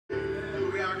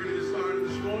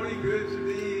Good to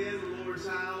be in the Lord's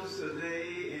house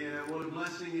today, and what a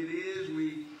blessing it is.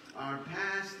 We are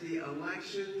past the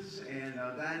elections, and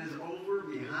that is over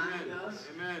behind us.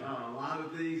 Amen. A lot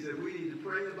of things that we need to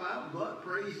pray about, but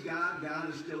praise God,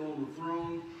 God is still on the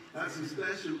throne. Some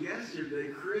special guests here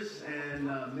today, Chris and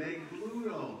Meg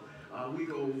Pluto. We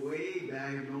go way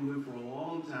back. I've known them for a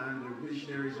long time. They're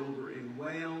missionaries over in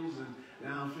Wales, and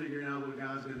now figuring out what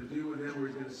God's going to do with them, where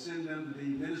He's going to send them to be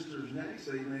ministers next.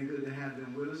 Amen. Good to have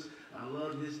them with us. I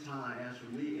love his tie. As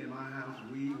for me and my house,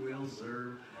 we will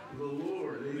serve the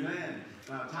Lord. Amen.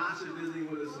 Tasha visiting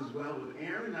with us as well with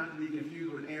Aaron, not to be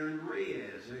confused with Aaron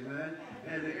Reyes. Amen.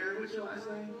 And Aaron, what's your last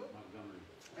name?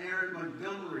 Aaron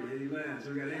Montgomery, amen.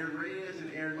 So we got Aaron Reyes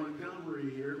and Aaron Montgomery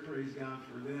here. Praise God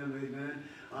for them, amen.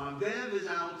 Bev is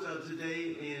out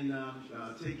today and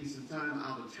taking some time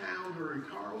out of town, her and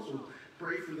Carl. So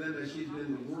pray for them as she's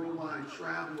been the worldwide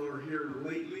traveler here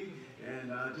lately.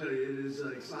 And I tell you, it is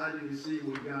exciting to see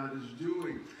what God is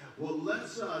doing. Well,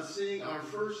 let's sing our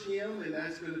first hymn, and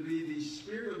that's going to be The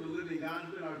Spirit of the Living God.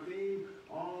 It's been our theme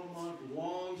all month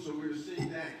long, so we're going to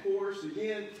sing that chorus.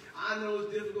 Again, I know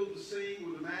it's difficult to sing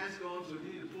with a mask on, so if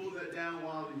you need to pull that down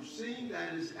while you sing,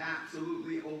 that is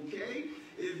absolutely okay.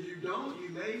 If you don't, you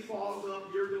may fog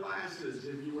up your glasses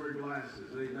if you wear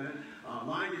glasses. Amen.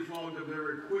 Mine get fogged up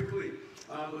very quickly.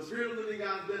 But Spirit of the Living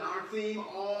God has been our theme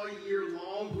all year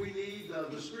long. We need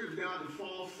the Spirit of God to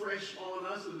fall fresh on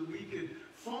us so that we can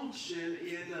function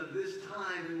in this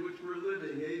time in which we're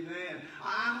living. Amen.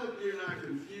 I hope you're not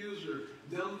confused or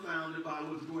dumbfounded by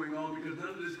what's going on, because none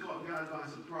of this caught God by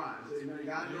surprise. Amen.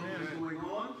 God knows what's going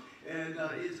on, and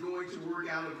it's going to work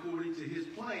out according to His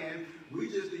plan. We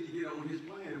just need to get on His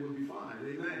plan and we'll be fine.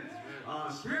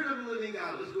 Amen. Spirit of the Living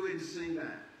God, let's go ahead and sing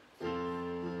that.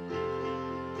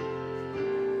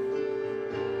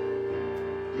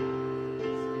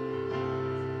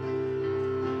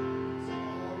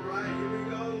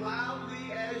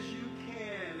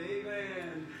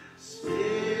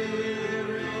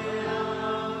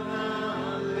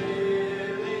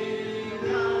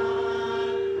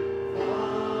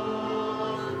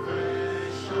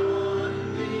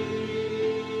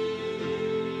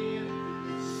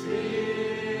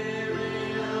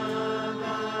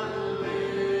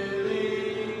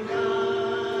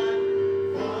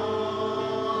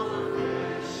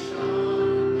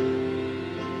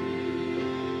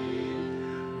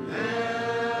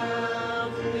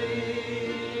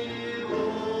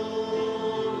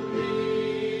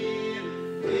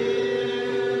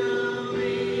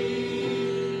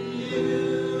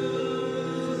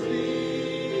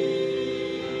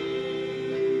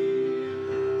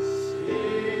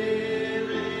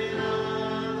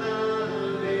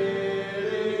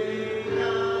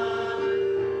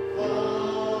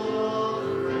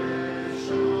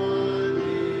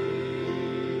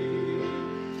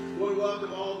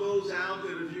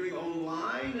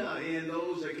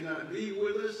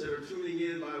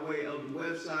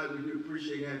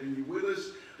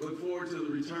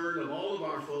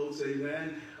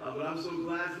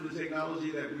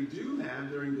 That we do have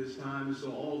during this time, and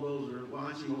so all those that are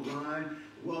watching online,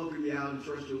 welcome you out and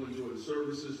trust you'll enjoy the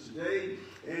services today.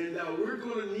 And we're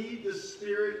going to need the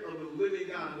Spirit of the living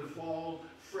God to fall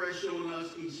fresh on us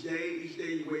each day. Each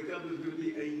day you wake up, there's going to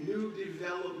be a new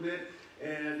development,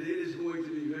 and it is going to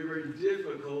be very, very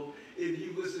difficult if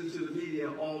you listen to the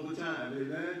media all the time.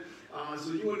 Amen.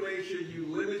 So you want to make sure you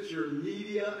limit your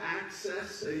media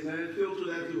access, amen, filter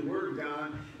that through the Word of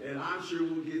God, and I'm sure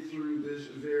we'll get through this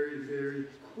very, very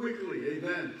quickly,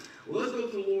 amen. Well, let's go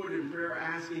to the Lord in prayer,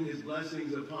 asking His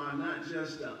blessings upon not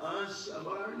just us,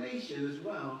 but our nation as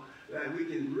well, that we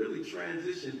can really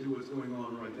transition through what's going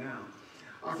on right now.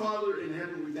 Our Father in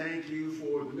heaven, we thank you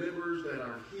for the members that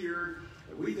are here.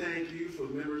 We thank you for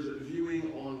the members that are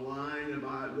viewing online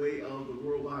by way of the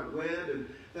World Wide Web, and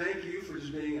thank you for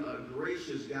just being a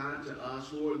gracious God to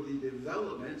us. Lord, the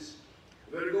developments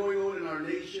that are going on in our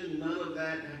nation, none of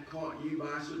that caught you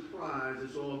by surprise.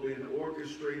 It's all been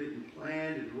orchestrated and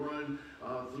planned and run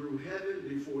through heaven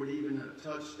before it even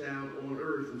touched down on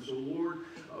earth. And so, Lord,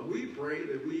 we pray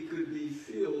that we could be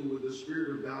filled with the Spirit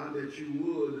of God, that you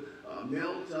would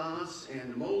melt us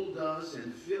and mold us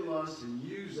and fill us and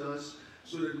use us,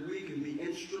 so that we can be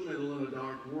instrumental in a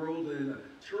dark world and a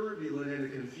turbulent and a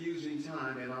confusing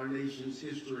time in our nation's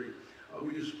history.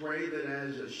 We just pray that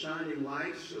as shining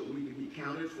lights, we can be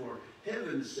counted for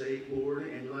heaven's sake, Lord,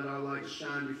 and let our light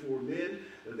shine before men,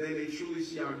 that they may truly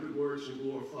see our good works and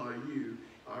glorify you,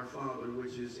 our Father,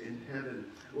 which is in heaven.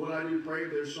 Lord, I do pray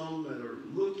there's some that are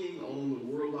looking on the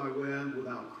World Wide Web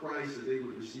without Christ, that they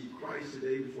would receive Christ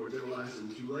today before it's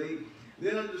everlasting too late.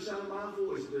 Then under the sound of my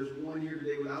voice, if there's one here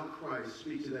today without Christ,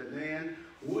 speak to that man,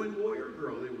 woman, boy, or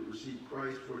girl. They would receive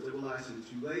Christ for its everlasting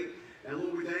too late. And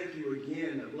Lord, we thank you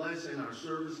again, blessing our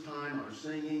service time, our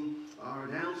singing, our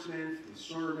announcement, the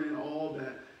sermon, all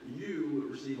that you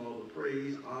would receive all the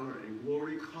praise, honor, and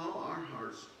glory. Calm our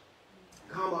hearts,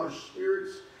 calm our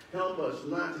spirits. Help us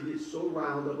not to get so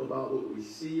riled up about what we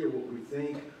see or what we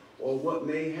think or what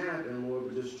may happen,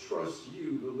 Lord, but just trust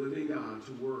you, the living God,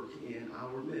 to work in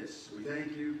our midst. We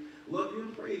thank you, love you,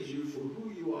 and praise you for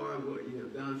who you are and what you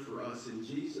have done for us. In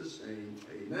Jesus' name,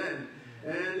 amen.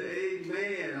 And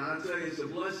amen. I tell you, it's a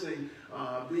blessing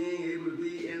being able to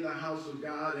be in the house of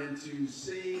God and to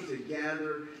sing, to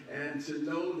gather, and to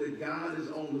know that God is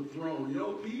on the throne. You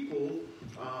know, people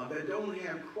that don't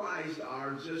have Christ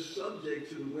are just subject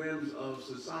to the whims of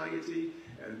society,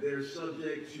 and they're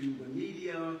subject to the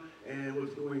media and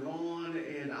what's going on.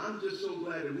 And I'm just so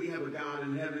glad that we have a God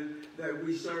in heaven that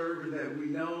we serve and that we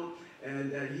know,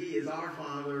 and that he is our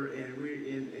Father, and we're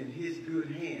in his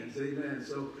good hands. Amen.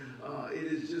 So it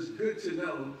is just good to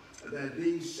know that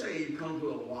being saved comes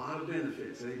with a lot of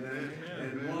benefits. Amen.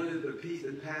 And one is the peace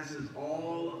that passes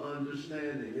all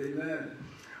understanding. Amen.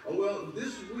 Well,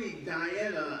 this week,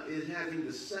 Diana is having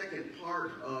the second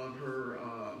part of her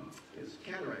it's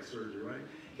cataract surgery, right?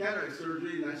 Cataract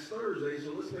surgery, and that's Thursday,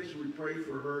 so let's make sure we pray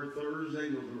for her Thursday,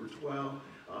 November 12th,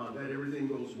 that everything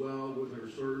goes well with her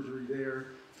surgery there,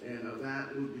 and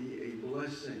that would be a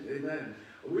blessing. Amen.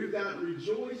 We've got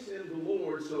Rejoice in the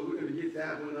Lord, so we're going to get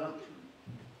that one up.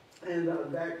 And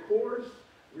that chorus,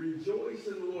 Rejoice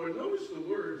in the Lord. Notice the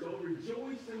words, oh,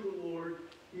 rejoice in the Lord.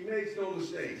 He makes no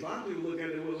mistakes. A lot of people look at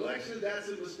it, well, election, that's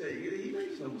a mistake. He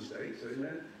makes no mistakes,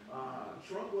 amen.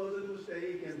 Trump wasn't a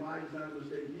mistake, and Biden's not a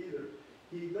mistake either.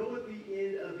 He knoweth the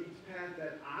end of each path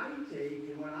that I take,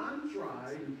 and when I'm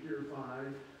tried and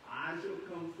purified, I shall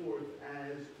come forth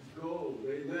as gold.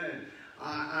 Amen.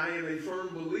 I am a firm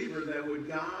believer that what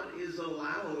God is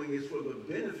allowing is for the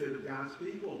benefit of God's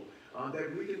people.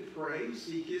 That we can pray,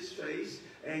 seek his face,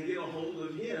 and get a hold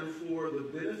of him for the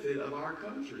benefit of our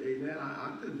country. Amen.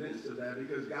 I'm convinced of that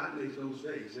because God makes no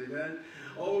mistakes. Amen.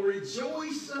 Oh,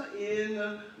 rejoice in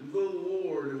the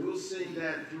Lord. And we'll sing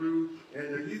that through.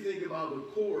 And if you think about the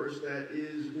chorus that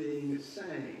is being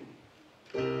sang.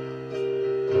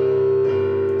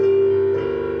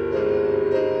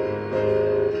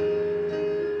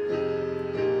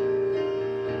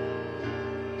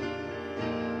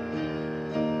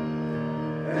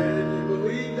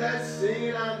 Sing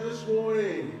it out this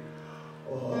morning.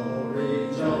 Oh,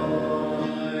 rejoice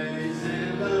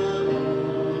in the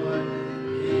Lord.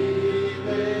 He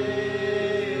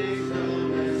makes no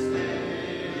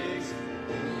mistakes.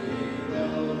 He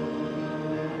goes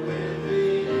with the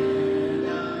end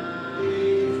of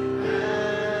each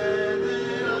path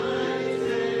that I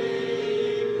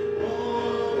take. Oh,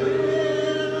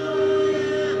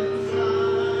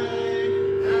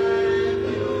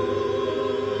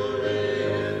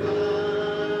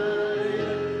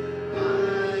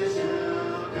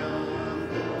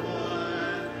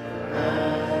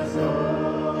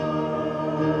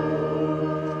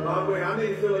 when I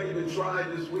am tried and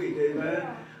tried this week, amen.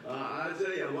 I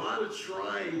tell you, a lot of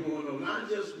trying going on, not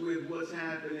just with what's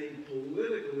happening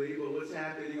politically, but what's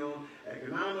happening on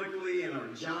economically, in our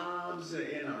jobs,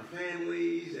 in our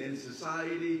families, in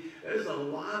society. There's a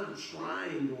lot of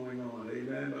trying going on,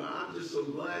 amen. But I'm just so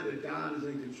glad that God is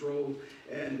in control,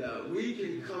 and we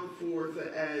can come forth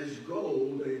as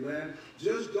gold, amen.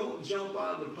 Just don't jump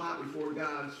out of the pot before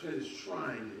God's finished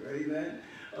trying you, amen.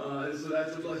 So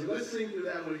that's a blessing. Let's sing through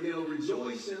that one again.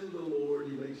 Rejoice in the Lord.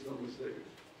 He makes no mistakes.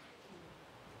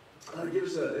 Give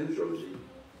us an intro, G.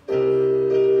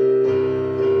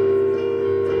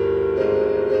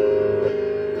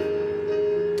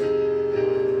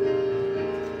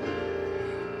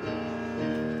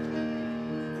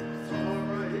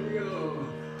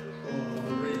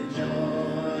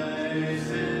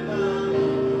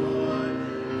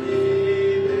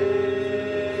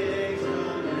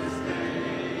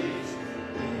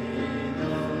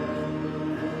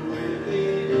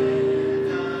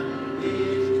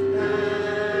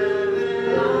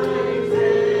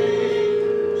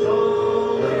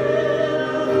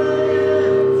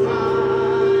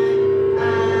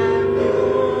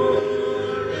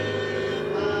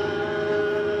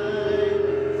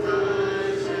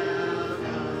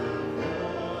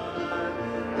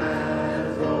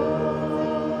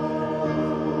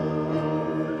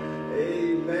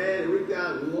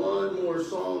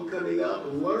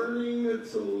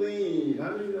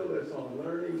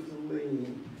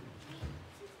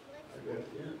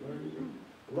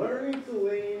 Learning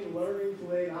to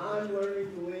lean. I'm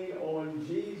learning to lean on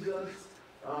Jesus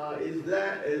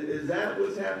Is that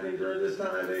what's happening during this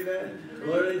time, amen?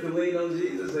 Learning to lean on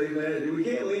Jesus, amen. We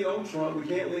can't lean on Trump. We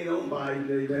can't lean on Biden,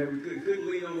 amen. We couldn't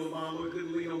lean on Obama. We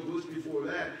couldn't lean on Bush before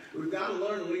that. We've got to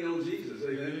learn to lean on Jesus,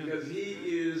 amen, because he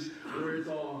is where it's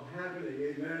all happening,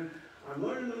 amen. I'm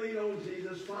learning to lean on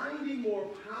Jesus, finding more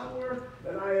power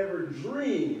than I ever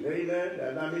dreamed,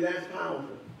 amen. I mean, that's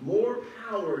powerful. More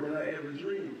power than I ever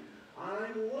dreamed.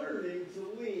 I'm learning to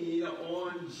lean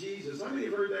on Jesus. How many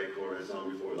have heard that chorus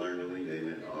song before? Learn to lean,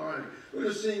 amen. All right. We're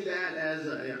going to sing that as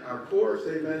our chorus,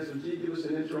 amen. So, G, give us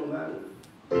an intro on that one.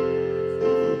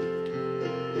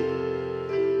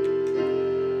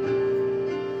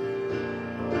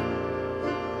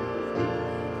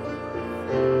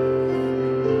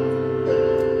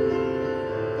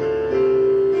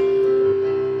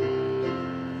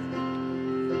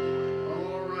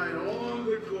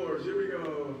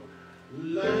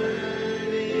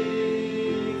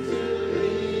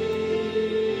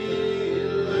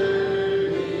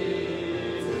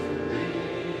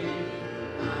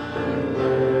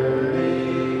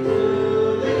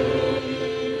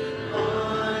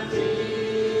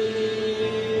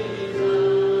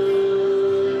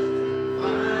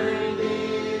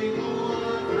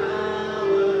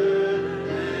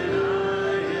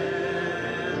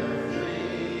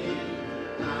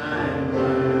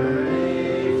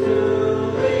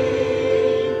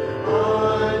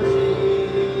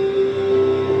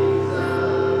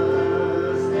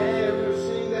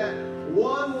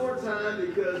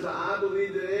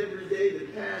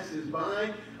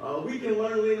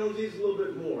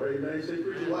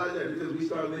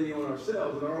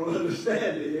 Ourselves and our own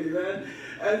understanding, amen?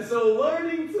 And so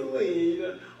learning to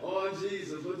lean on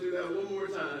Jesus. Let's do that one more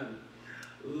time.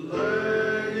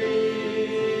 Learning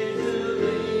to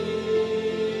lean,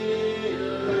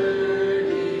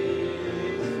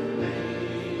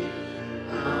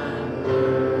 I'm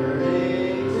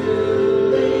learning to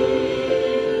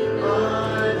lean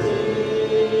on Jesus.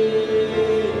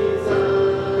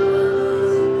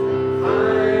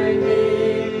 Finding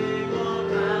more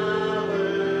power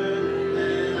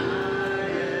than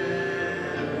I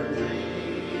ever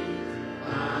dreamed.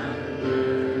 I'm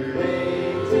learning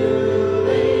to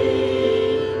lean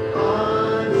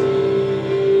on Jesus.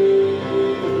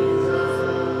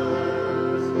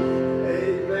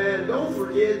 Amen. Don't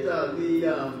forget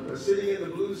sitting in the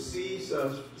blue seats,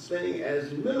 spending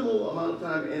as minimal amount of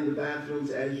time in the bathrooms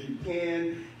as you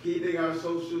can, keeping our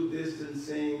social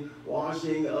distancing,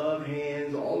 washing of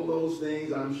hands, all of those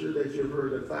things. I'm sure that you've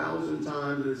heard 1,000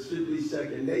 times. It should be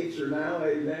second nature now,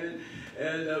 amen.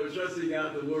 And we're trusting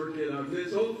God to work in our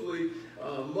midst. Hopefully,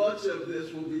 much of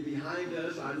this will be behind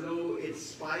us. I know it's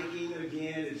spiking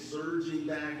again. It's surging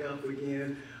back up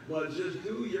again. But just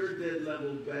do your dead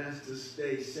level best to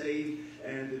stay safe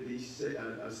and to be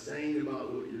sane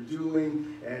about what you're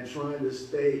doing and trying to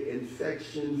stay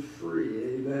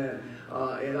infection-free. Amen.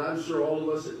 And I'm sure all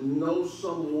of us know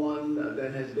someone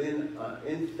that has been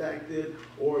infected,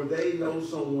 or they know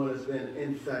someone that's been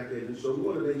infected. And so we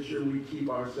want to make sure we keep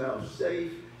ourselves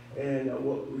safe and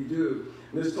what we do.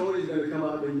 Miss Tony's going to come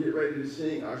up and get ready to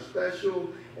sing our special.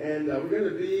 And we're going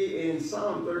to be in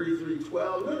Psalm 33:12.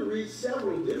 We're going to read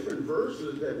several different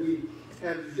verses that we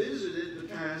have visited the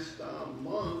past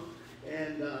month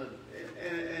and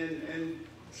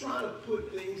try to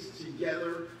put things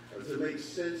together to make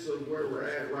sense of where we're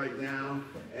at right now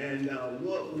and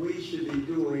what we should be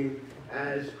doing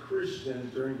as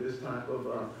Christians during this type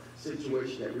of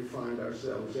situation that we find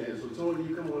ourselves in. So Tony,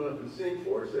 you come on up and sing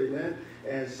for us, amen.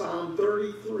 And Psalm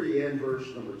 33 and verse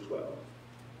number 12.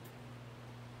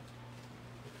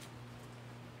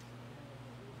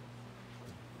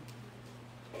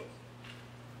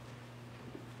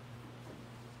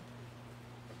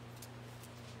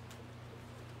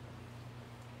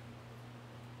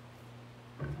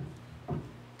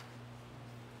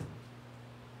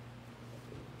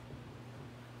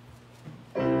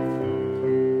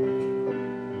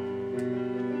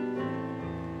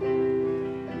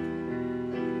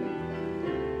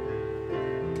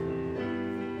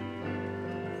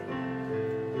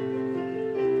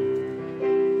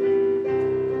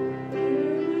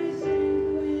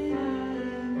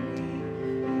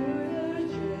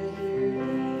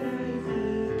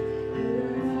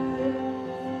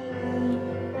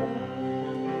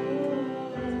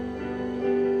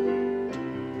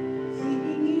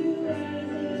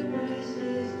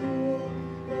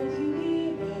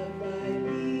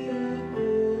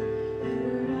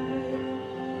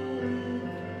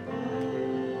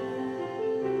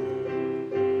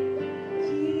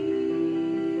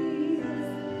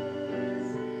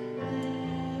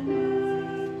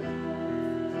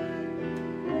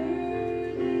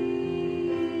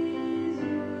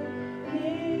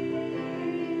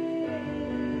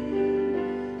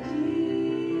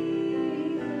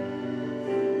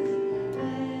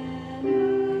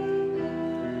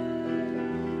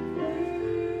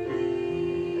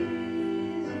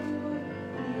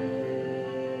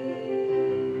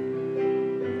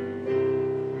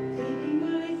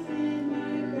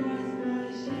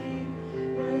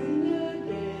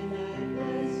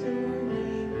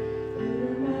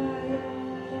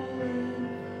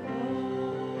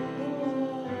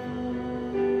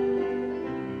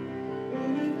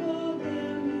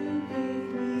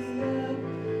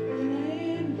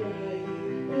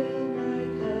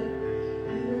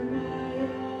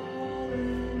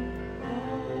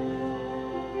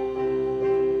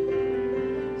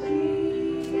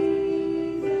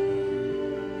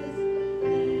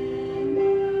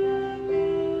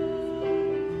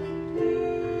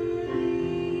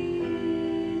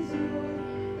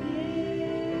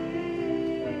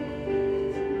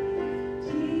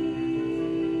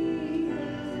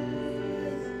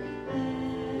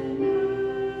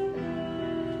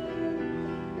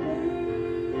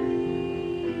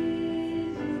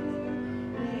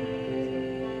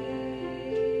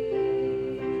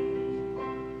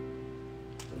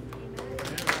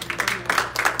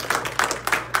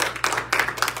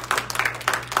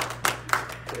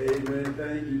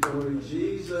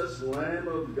 Lamb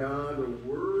of God,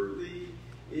 worthy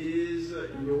is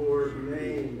your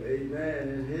name. Amen.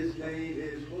 And his name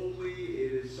is holy,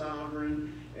 it is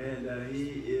sovereign, and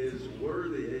he is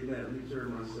worthy. Amen. Let me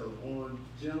turn myself on,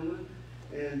 gentlemen.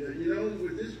 And,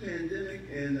 with this pandemic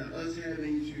and us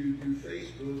having to do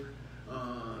Facebook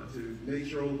to make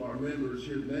sure all of our members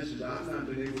hear the message, I've not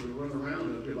been able to run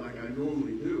around up here like I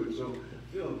normally do. And so I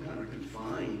feel kind of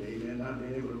confined, amen, not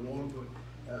being able to walk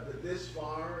this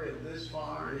far and this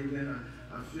far, amen.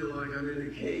 I feel like I'm in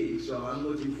a cave, so I'm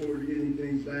looking forward to getting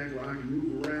things back where I can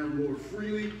move around more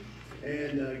freely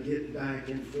and get back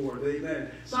and forth.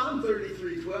 Amen. Psalm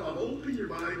 33:12. Open your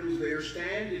Bibles there.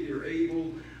 Stand if you're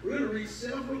able. We're going to read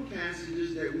several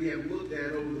passages that we have looked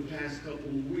at over the past couple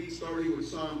of weeks, starting with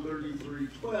Psalm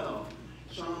 33:12.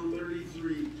 Psalm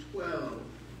 33:12.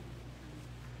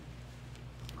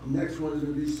 Next one is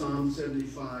going to be Psalm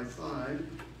 75:5.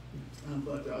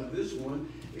 But this one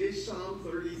is Psalm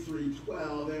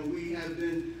 33:12, and we have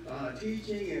been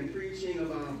teaching and preaching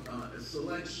about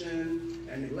selection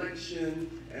and election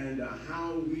and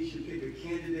how we should pick a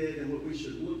candidate and what we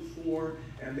should look for,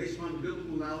 and based upon the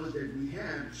biblical knowledge that we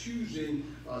have, choosing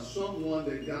someone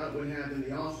that God would have in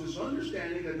the office,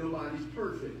 understanding that nobody's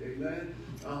perfect, amen.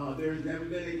 There's never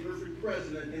been a perfect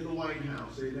president in the White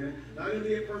House, amen. Not going to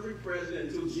be a perfect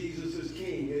president until Jesus is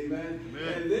king, amen.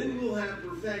 And then we'll have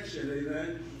perfection,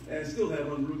 amen, and still have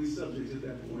unruly subjects at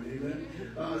that point, amen.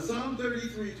 Psalm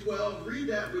 33:12, read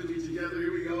that with me together.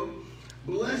 Here we go.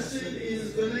 Blessed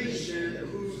is the nation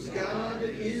whose God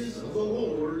is the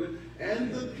Lord,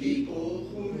 and the people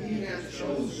whom he hath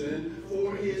chosen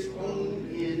for his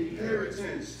own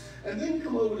inheritance. And then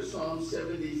come over to Psalm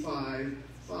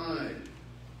 75:5.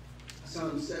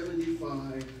 Psalm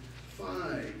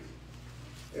 75:5.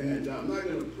 And I'm not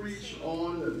going to preach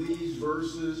on these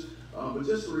verses, but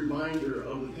just a reminder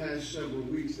of the past several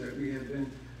weeks that we have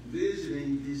been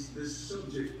visiting this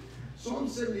subject. Psalm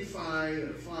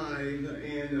 75:5,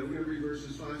 and we're going to read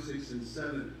verses 5, 6, and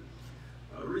 7.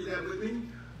 Read that with me.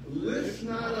 Lift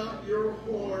not up your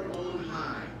horn on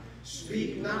high.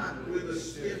 Speak not with a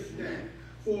stiff neck.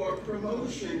 For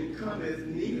promotion cometh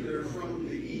neither from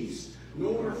the east,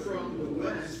 nor from the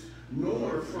west,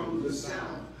 nor from the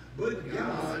south. But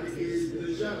God is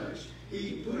the judge.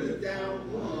 He putteth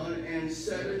down one and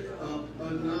setteth up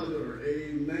another.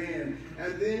 Amen.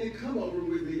 And then come over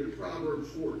with me to Proverbs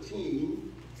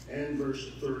 14 and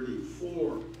verse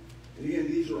 34. And again,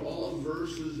 these are all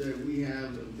verses that we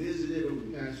have visited over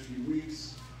the past few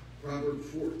weeks. Proverbs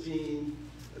 14,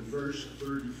 verse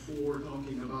 34,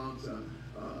 talking about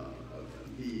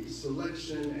the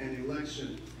selection and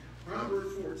election.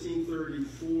 Proverbs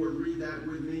 14:34, read that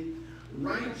with me.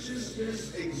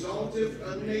 Righteousness exalteth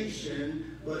a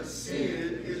nation, but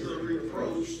sin is a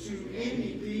reproach to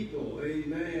any people.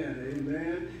 Amen.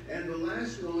 Amen. And the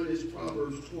last one is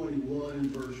Proverbs 21,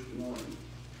 verse 1.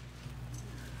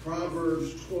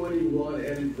 Proverbs 21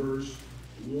 and verse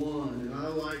 1. And I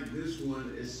like this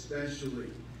one especially.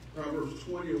 Proverbs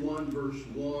 21, verse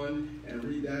 1. And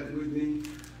read that with me.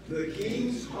 The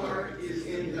king's heart is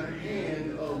in the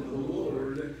hand of the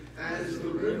Lord. As the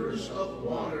rivers of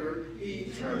water,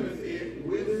 he turneth it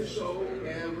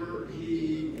whithersoever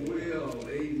he will.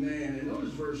 Amen. And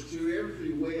notice verse 2.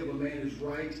 Every way of a man is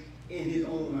right in his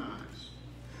own eyes,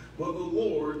 but the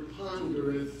Lord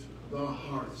pondereth the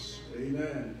hearts.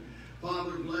 Amen.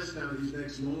 Father, bless now these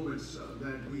next moments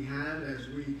that we have as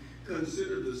we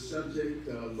consider the subject.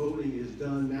 Voting is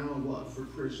done now what? For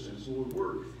Christians. Lord,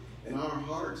 work in our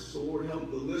hearts. Lord,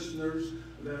 help the listeners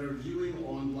that are viewing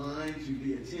online to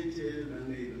be attentive, and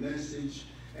may the message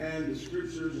and the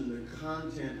scriptures and the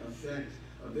content affect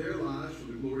their lives for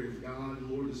the glory of God.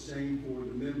 Lord, the same for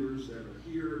the members that are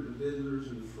here, the visitors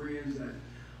and the friends, that,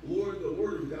 Lord, the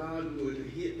Word of God would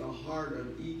hit the heart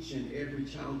of each and every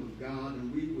child of God,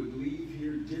 and we would leave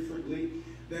here differently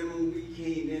than when we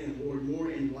came in, Lord,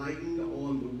 more enlightened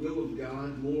on the will of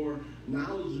God, more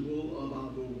knowledgeable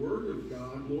about the Word of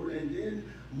God, Lord, and then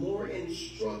more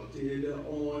instructed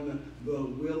on the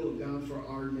will of God for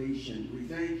our nation. We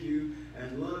thank you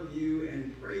and love you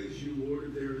and praise you, Lord.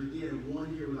 If there is again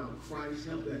one here without Christ,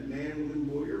 help that man, woman,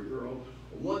 boy, or girl,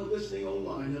 one listening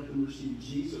online, help them receive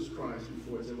Jesus Christ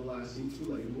before it's everlasting too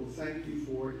late. And we'll thank you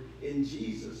for it in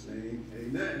Jesus' name.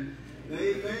 Amen.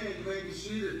 Amen. You may be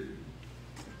seated.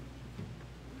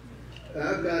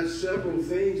 I've got several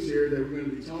things here that we're going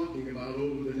to be talking about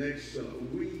over the next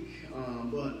week,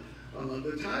 but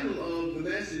the title of the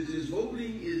message is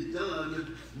Voting is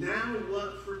Done, Now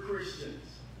What for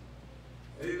Christians?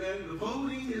 Amen. The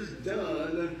voting is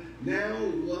done, now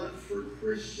what for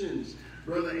Christians?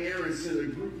 Brother Aaron sent a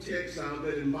group text out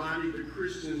that embodied the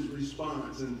Christian's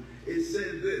response, and it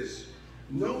said this: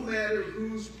 no matter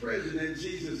who's president,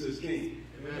 Jesus is king.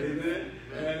 Amen. Amen.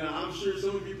 And I'm sure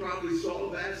some of you probably saw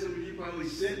that. Some of you probably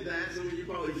sent that. Some of you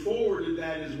probably forwarded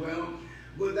that as well.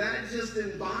 But that just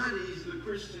embodies the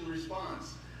Christian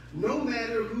response. No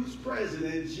matter who's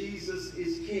president, Jesus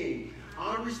is king.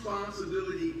 Our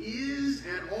responsibility is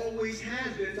and always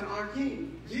has been to our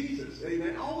king, Jesus.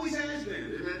 Amen. Always has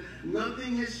been. Amen.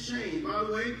 Nothing has changed. By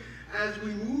the way, as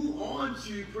we move on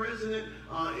to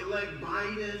President-elect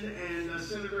Biden and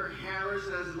Senator Harris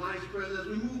as Vice President, as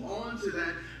we move on to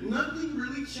that, nothing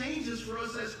really changes for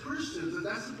us as Christians. Does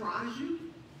that surprise you?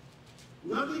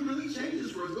 Nothing really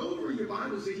changes for us. Go over in your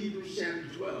Bible to Hebrews chapter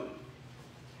 12.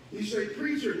 You say,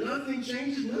 preacher, nothing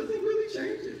changes. Nothing really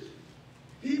changes.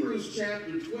 Hebrews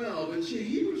chapter 12. And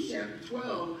Hebrews chapter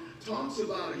 12 talks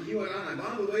about you and I.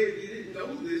 By the way, if you didn't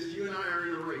know this, you and I are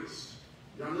in a race.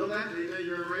 Y'all know that? Amen?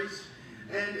 You're in a race.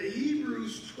 And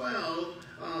Hebrews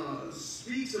 12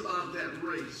 speaks about that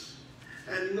race.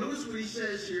 And notice what he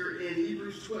says here in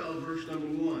Hebrews 12, verse number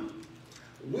 1.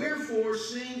 Wherefore,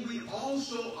 seeing we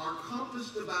also are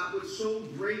compassed about with so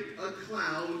great a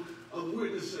cloud of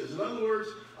witnesses. In other words,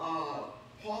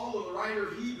 Paul, the writer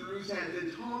of Hebrews, had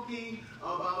been talking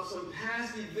about some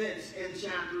past events in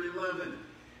chapter 11.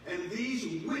 And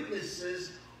these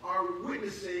witnesses are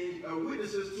witnesses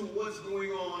to what's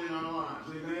going on in our lives.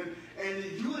 Amen. And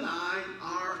you and I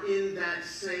are in that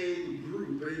same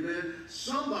group. Amen.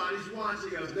 Somebody's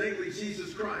watching us, namely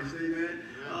Jesus Christ. Amen.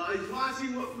 He's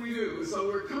watching what we do. And so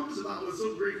where it comes about with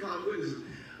so great cloud of witnesses,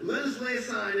 let us lay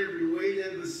aside every weight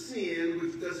and the sin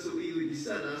which does so easily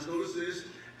beset us. Notice this.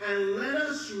 And let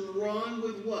us run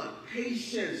with what?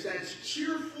 Patience. That's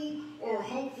cheerful or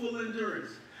hopeful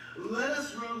endurance. Let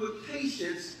us run with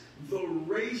patience the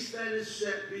race that is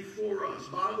set before us.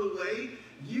 By the way,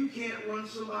 you can't run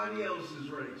somebody else's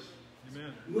race.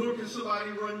 Amen. Nor can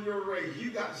somebody run your race.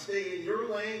 You've got to stay in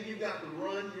your lane. You've got to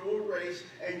run your race.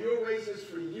 And your race is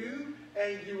for you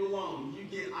and you alone. You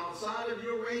get outside of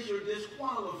your race, you're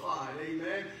disqualified.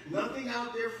 Amen. Nothing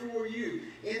out there for you.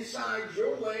 Inside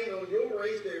your lane, on your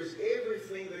race, there's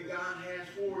everything that God has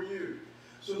for you.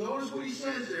 So notice what he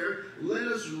says there. Let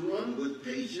us run with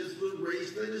patience the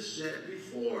race that is set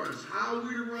before us. How are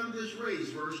we to run this race?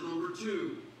 Verse number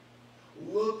 2.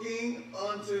 Looking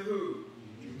unto who?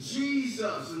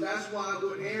 Jesus. And that's why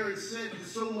what Aaron said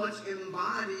so much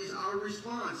embodies our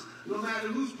response. No matter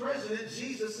who's president,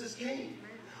 Jesus is king.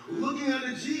 Looking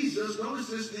unto Jesus, notice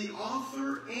this, the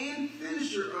author and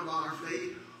finisher of our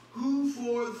faith, who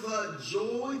for the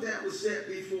joy that was set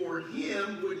before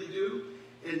him, what did he do?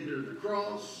 Endured the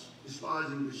cross,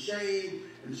 despising the shame,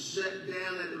 and sat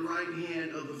down at the right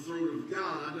hand of the throne of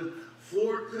God.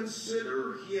 For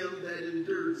consider him that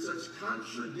endured such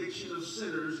contradiction of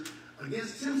sinners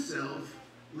against himself,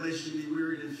 lest you be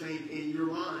wearied and faint in your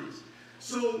minds.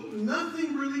 So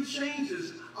nothing really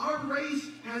changes. Our race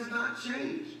has not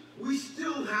changed. We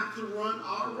still have to run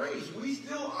our race. We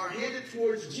still are headed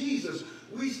towards Jesus.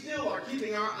 We still are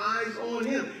keeping our eyes on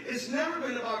him. It's never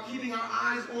been about keeping our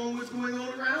eyes on what's going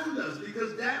on around us,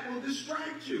 because that will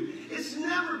distract you. It's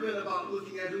never been about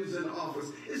looking at who's in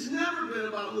office. It's never been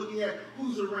about looking at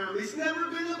who's around me. It's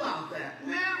never been about that.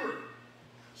 Never.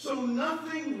 So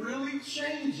nothing really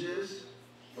changes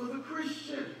for the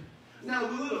Christian. Now,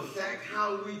 will it affect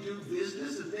how we do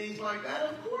business and things like that?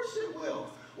 Of course it will.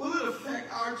 Will it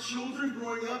affect our children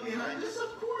growing up behind us?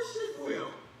 Of course it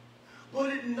will. But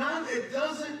it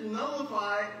doesn't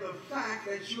nullify the fact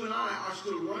that you and I are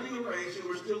still running a race and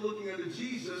we're still looking unto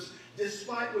Jesus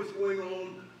despite what's going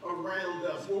on around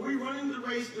us. Were we running the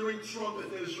race during Trump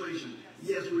administration?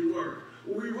 Yes, we were.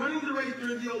 Were we running the race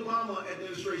during the Obama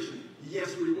administration?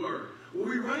 Yes, we were. Were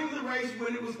we running the race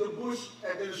when it was the Bush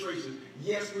administration?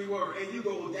 Yes, we were. And you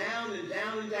go down and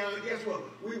down and down, and guess what?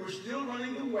 We were still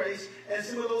running the race, and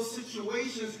some of those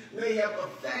situations may have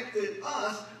affected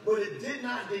us, but it did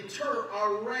not deter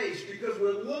our race, because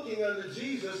we're looking unto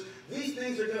Jesus. These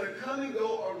things are going to come and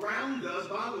go around us.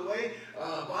 By the way,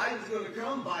 Biden's going to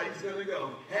come, Biden's going to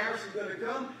go. Harris is going to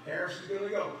come, Harris is going to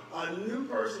go. A new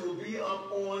person will be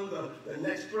up on the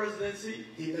next presidency.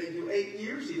 He may do 8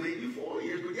 years, he may do 4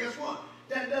 years, but guess what?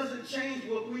 That doesn't change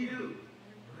what we do.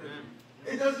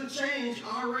 It doesn't change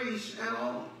our race at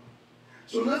all.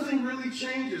 So nothing really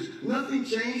changes. Nothing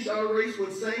changed our race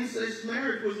when same-sex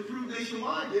marriage was approved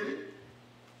nationwide, did it?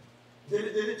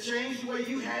 Did it change the way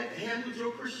you had handled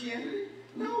your Christianity?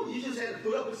 No, you just had to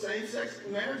put up with same-sex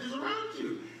marriages around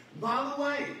you. By the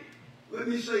way, let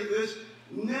me say this.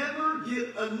 Never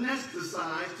get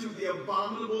anesthetized to the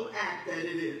abominable act that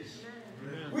it is.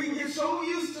 Amen. We can get so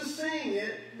used to seeing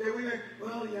it that we think,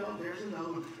 well, you know, there's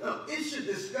another one. No, it should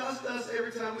disgust us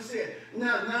every time we see it.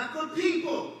 Now, not the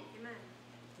people. Amen.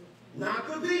 Not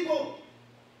the people.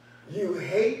 You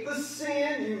hate the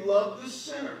sin, you love the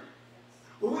sinner.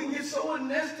 But we can get so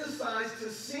anesthetized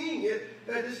to seeing it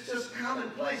that it's just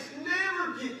commonplace.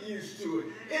 Never get used to it.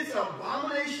 It's an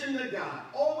abomination to God.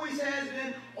 Always has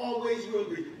been, always will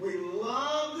be. We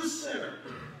love the sinner,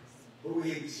 but we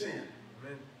hate sin.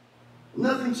 Amen.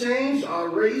 Nothing changed our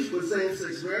race when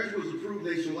same-sex marriage was approved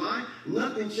nationwide.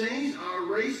 Nothing changed our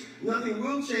race. Nothing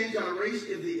will change our race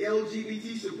if the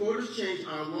LGBT supporters change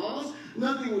our laws.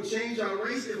 Nothing will change our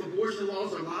race if abortion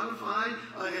laws are modified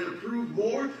and approved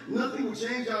more. Nothing will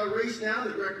change our race now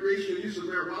that recreational use of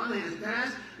marijuana has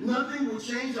passed. Nothing will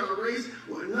change our race.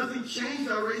 Nothing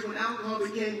changed our race when alcohol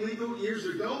became legal years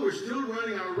ago. We're still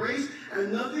running our race,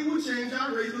 and nothing will change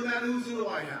our race no matter who's in the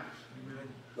White House. Amen.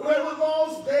 No matter what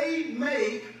laws they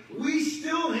make, we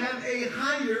still have a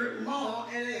higher law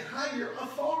and a higher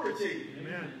authority.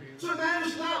 Amen. So it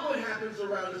matters not what happens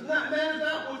around us. It matters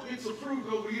not what gets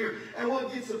approved over here and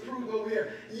what gets approved over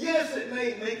here. Yes, it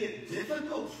may make it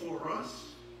difficult for us.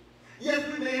 Yes,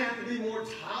 we may have to be more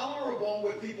tolerable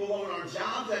with people on our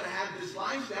jobs that have this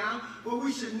lifestyle, but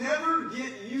we should never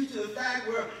get used to the fact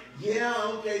where, yeah,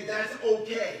 okay, that's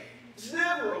okay. It's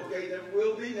never okay. Never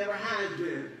will be, never has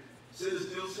been. Sin is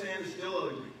still sin, it's still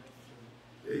ugly.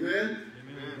 Amen?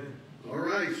 Amen. All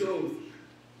right, so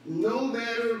no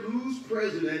matter who's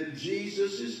president,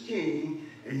 Jesus is king,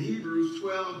 and Hebrews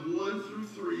 12, 1 through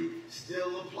 3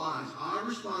 still applies. Our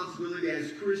responsibility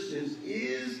as Christians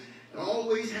is, and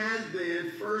always has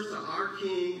been, first to our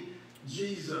King,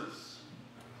 Jesus.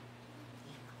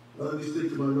 Let me stick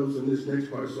to my notes on this next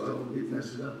part so I don't get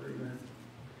messed up. Amen.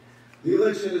 The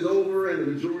election is over, and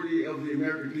the majority of the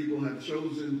American people have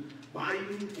chosen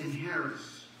Biden and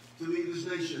Harris to lead this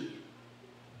nation.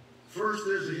 First,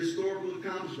 there's a historical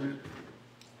accomplishment.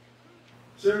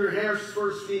 Senator Harris,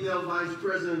 first female vice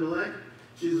president-elect.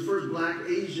 She's the first black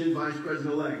Asian vice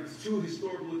president-elect. It's two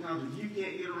historical accomplishments. You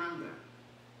can't get around that.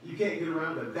 You can't get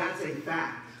around that. That's a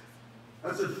fact.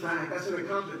 That's a fact. That's an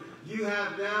accomplishment. You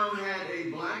have now had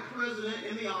a black president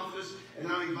in the office and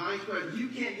now a vice president. You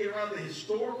can't get around the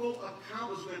historical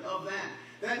accomplishment of that.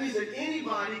 That means that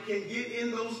anybody can get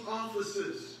in those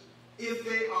offices if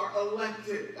they are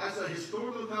elected. That's a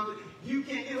historical accomplishment. You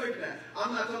can't get away from that.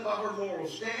 I'm not talking about her moral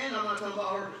stand. I'm not talking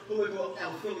about her political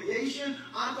affiliation.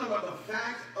 I'm talking about the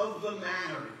fact of the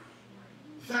matter.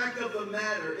 The fact of the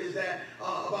matter is that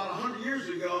about 100 years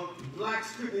ago,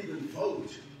 blacks couldn't even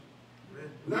vote.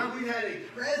 Now we've had a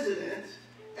president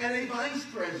and a vice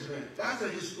president. That's a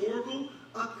historical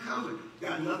accomplishment.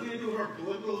 Got nothing to do with her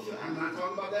political. I'm not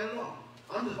talking about that at all.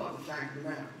 I'm just about the fact of the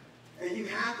matter. And you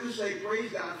have to say,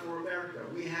 praise God for America.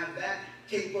 We have that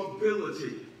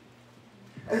capability.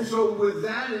 And so with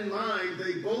that in mind,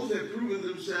 they both have proven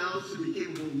themselves to be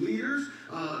capable leaders.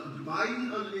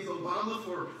 Biden underneath Obama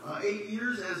for 8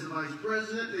 years as the vice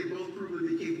president. They both proven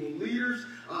to be capable leaders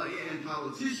and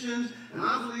politicians. And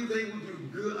I believe they will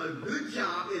do a good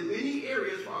job in many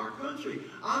areas for our country.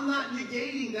 I'm not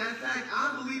negating that fact.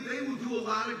 I believe they will do a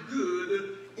lot of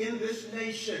good in this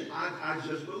nation. I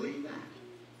just believe that.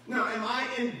 Now, am I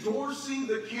endorsing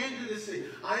the candidacy?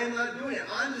 I am not doing it.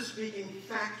 I'm just speaking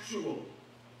factual.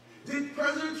 Did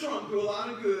President Trump do a lot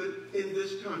of good in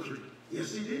this country?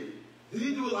 Yes, he did. Did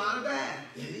he do a lot of bad?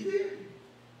 Yeah, he did.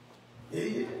 Yeah, he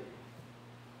did.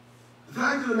 The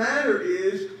fact of the matter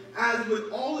is, as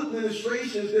with all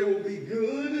administrations, there will be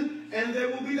good and there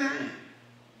will be bad.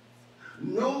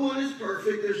 No one is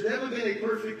perfect. There's never been a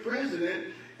perfect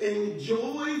president.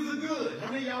 Enjoy the good.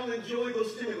 How many of y'all enjoy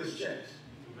those stimulus checks?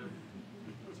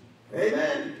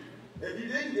 Amen. If you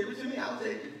didn't, give it to me. I'll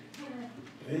take it.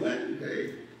 Amen.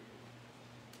 Okay.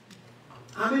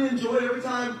 How many enjoyed every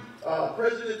time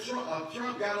President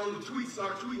Trump got on the tweet,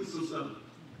 started tweeting some stuff?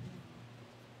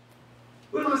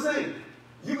 What am I saying?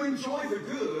 You enjoy the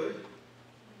good,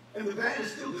 and the bad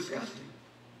is still disgusting.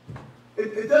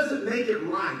 It doesn't make it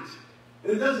right.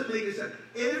 And it doesn't make it sense.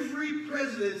 Every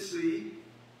presidency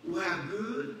will have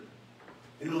good,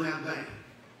 and it'll have bad.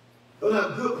 It'll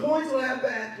have good points, it'll have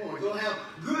bad points. It'll have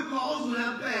good laws, it'll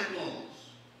have bad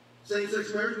laws.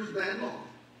 Same-sex marriage was a bad law.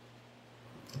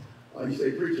 You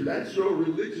say, preacher, that's your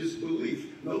religious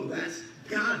belief. No, that's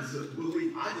God's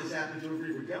belief. I just happen to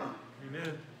agree with God.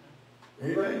 Amen.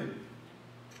 Amen.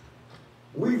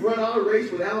 We've run our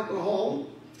race with alcohol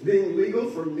being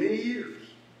legal for many years.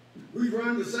 We've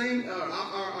run the same,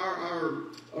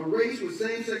 our race with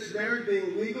same-sex marriage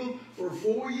being legal for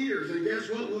 4 years. And guess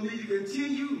what? We'll need to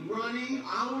continue running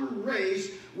our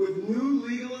race with new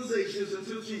legalizations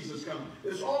until Jesus comes.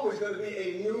 There's always going to be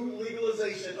a new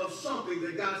legalization of something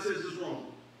that God says is wrong.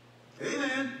 Amen.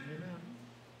 Amen.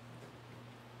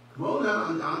 Come on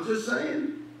now, I'm just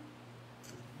saying.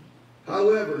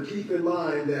 However, keep in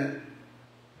mind that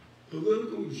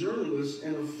political journalists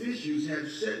and officials have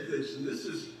said this, and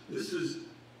this is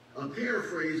a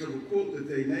paraphrase of a quote that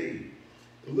they made.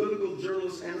 Political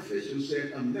journalists and officials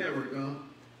said America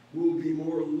will be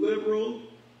more liberal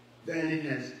than it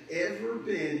has ever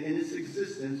been in its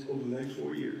existence over the next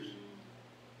 4 years.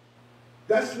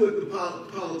 That's what the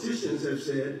politicians have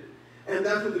said, and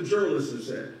that's what the journalists have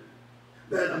said.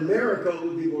 That America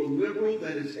will be more liberal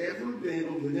than it's ever been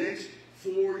over the next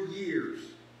 4 years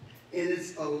in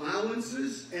its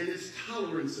allowances and its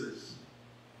tolerances.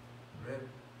 Amen.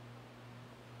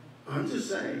 I'm just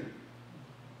saying.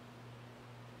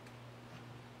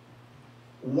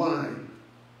 Why?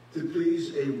 To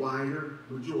please a wider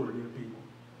majority of people.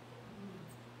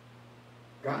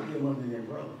 Got to get them under the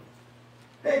umbrella.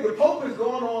 Hey, the Pope is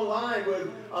going online with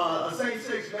a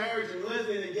same-sex marriage and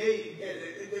lesbian and gay.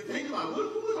 Think about it.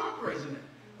 Who is our president?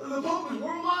 The Pope is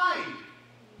worldwide.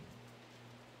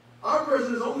 Our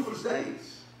president is only for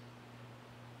states.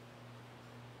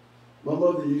 My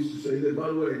mother used to say that, by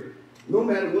the way, no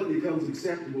matter what becomes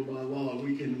acceptable by law,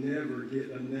 we can never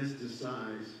get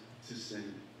anesthetized to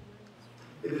sin.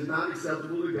 It is not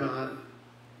acceptable to God.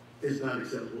 It's not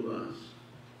acceptable to us.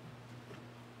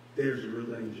 There's a real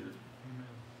danger.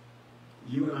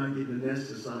 You and I get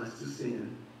anesthetized to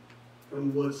sin.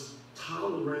 And what's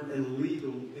tolerant and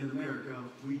legal in America,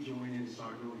 we join in and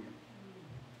start doing it.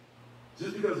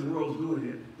 Just because the world's doing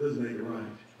it doesn't make it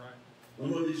right. My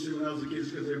mother used to say when I was a kid, it's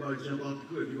because everybody jump off the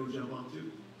cliff, you're going to jump off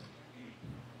too.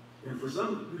 And for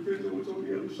some, it depends on what's on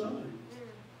the other side.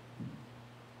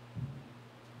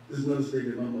 This is another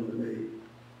statement my mother made.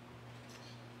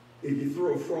 If you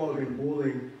throw a frog in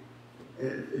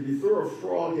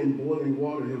boiling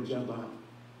water, he'll jump out.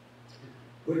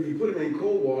 But if you put him in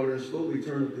cold water and slowly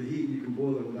turn up the heat, you can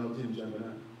boil him without him jumping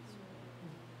out.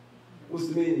 What's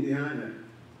the meaning behind that?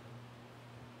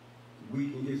 We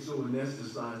can get so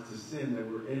anesthetized to sin that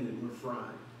we're in it, we're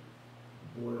fried.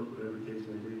 Boiled, whatever the case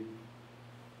may be.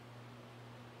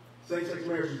 Same-sex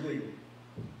marriage is legal.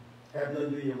 Happened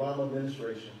under the Obama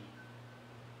administration.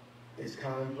 It's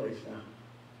commonplace now.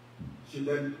 Should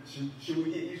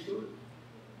we get used to it?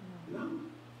 No.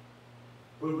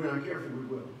 But if we're not careful, we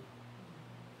will.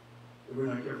 If we're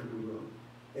not careful, we will.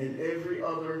 And every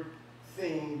other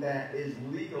thing that is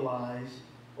legalized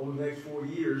over the next 4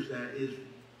 years that is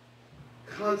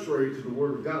contrary to the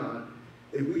Word of God,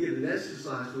 if we get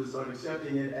anesthetized to it, start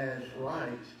accepting it as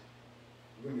right,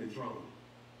 we're going to get in trouble.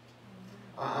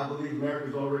 I believe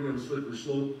America's already on a slippery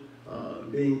slope,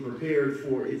 being prepared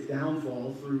for its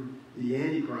downfall through the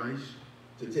Antichrist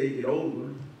to take it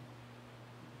over.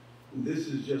 And this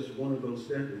is just one of those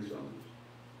stepping stones.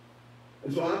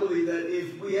 And so I believe that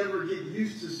if we ever get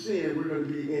used to sin, we're going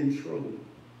to be in trouble.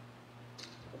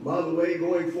 By the way,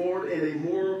 going forward in a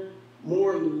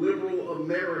more liberal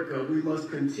America, we must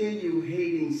continue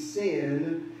hating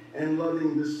sin and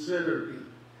loving the sinner.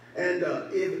 And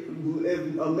if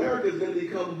America is going to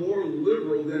become more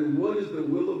liberal, then what is the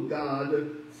will of God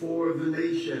for the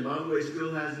nation? By the way, it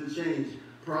still hasn't changed.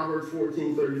 Proverbs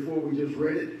 14:34, we just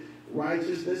read it.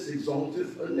 Righteousness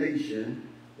exalteth a nation,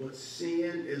 but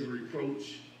sin is a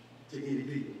reproach to any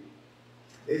people.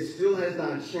 It still has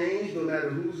not changed, no matter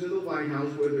who's in the White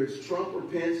House, whether it's Trump or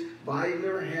Pence, Biden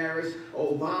or Harris,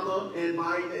 Obama and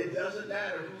Biden. It doesn't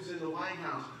matter who's in the White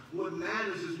House. What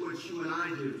matters is what you and I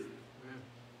do.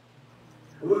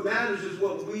 What matters is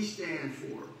what we stand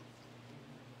for.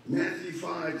 Matthew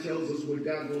 5 tells us what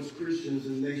God wants Christians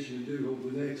in the nation to do over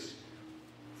the next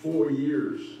 4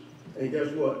 years. And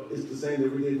guess what? It's the same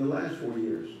that we did in the last 4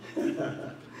 years.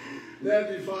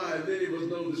 Matthew 5, many of us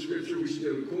know the scripture. We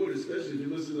should quote it, especially if you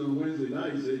listen on Wednesday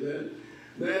night, say that.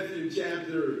 Matthew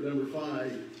chapter number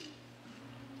 5.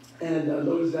 And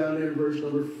notice down there in verse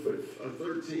number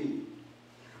 13.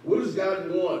 What does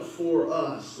God want for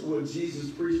us? What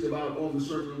Jesus preached about on the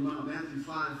Sermon on the Mount. Matthew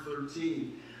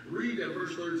 5:13. Read that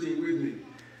verse 13 with me.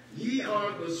 Ye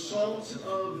are the salt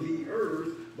of the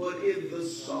earth, but if the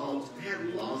salt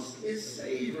have lost its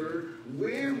savor,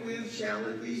 wherewith shall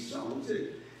it be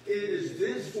salted? It is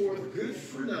thenceforth good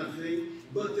for nothing,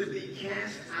 but to be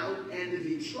cast out and to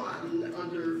be trodden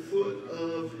under foot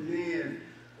of men.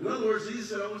 In other words, Jesus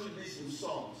said, I want you to be some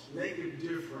salt. Make a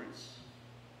difference.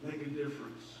 Make a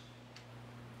difference.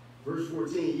 Verse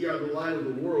 14, ye are the light of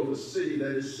the world. A city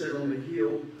that is set on a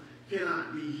hill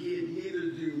cannot be hid.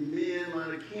 Neither do men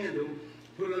light a candle,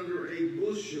 put under a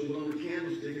bushel, but on a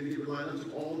candlestick, and give light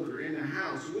unto all that are in the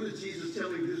house. What is Jesus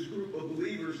telling this group of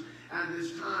believers at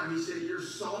this time? He said, your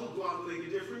salt go out and make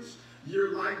a difference.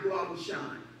 Your light go out and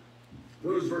shine.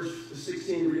 Notice verse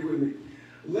 16, read it with me.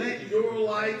 Let your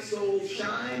light so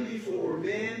shine before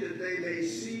men that they may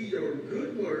see your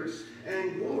good works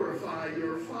and glorify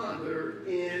your Father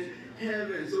in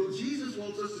heaven. So Jesus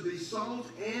wants us to be salt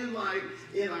and light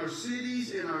in our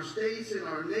cities, in our states, in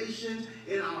our nations,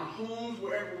 in our homes,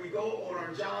 wherever we go, on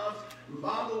our jobs. And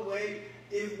by the way,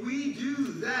 if we do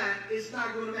that, it's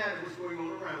not going to matter what's going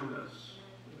on around us.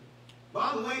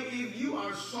 By the way, if you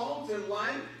are salt and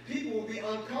light, people will be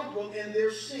uncomfortable in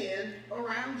their sin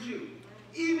around you.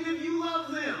 Even if you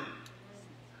love them.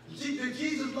 Did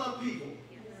Jesus love people?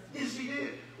 Yes, he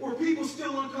did. Were people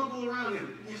still uncomfortable around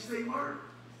him? Yes, they were.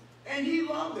 And he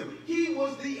loved them. He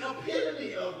was the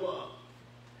epitome of love.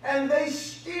 And they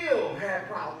still had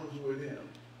problems with him.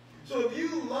 So if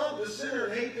you love the sinner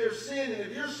and hate their sin, and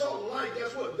if you're salt and light,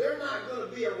 guess what? They're not going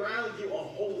to be around you a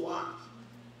whole lot.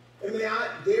 And may I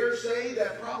dare say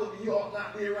that probably you ought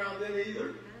not be around them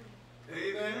either.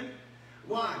 Amen?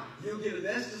 Why? You'll get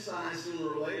anesthetized sooner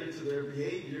or later to their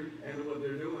behavior and what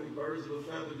they're doing. Birds of a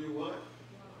feather do what?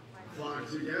 Flock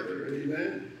together.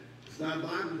 Amen? It's not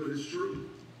Bible, but it's true.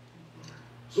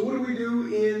 So what do we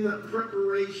do in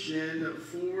preparation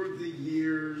for the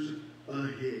years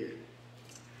ahead?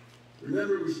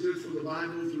 Remember, we stood for the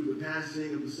Bible through the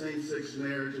passing of the same-sex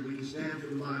marriage, and we can stand for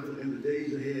the Bible in the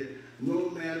days ahead, no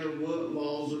matter what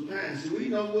laws are passed. Do we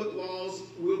know what laws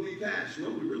will be passed? No,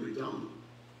 we really don't.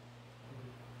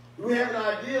 We have an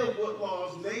idea of what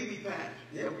laws may be passed.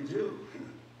 Yeah, we do.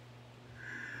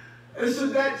 And so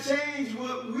that changed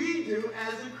what we do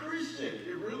as a Christian.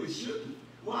 It really shouldn't.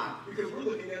 Why? Because we're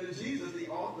looking at Jesus, the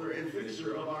author and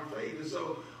finisher of our faith. And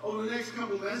so over the next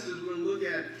couple of messages, we're going to look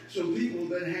at some people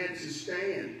that had to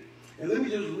stand. And let me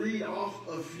just read off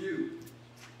a few.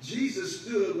 Jesus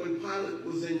stood when Pilate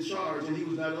was in charge, and he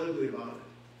was not ugly about it.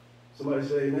 Somebody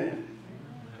say amen.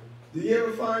 Did you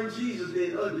ever find Jesus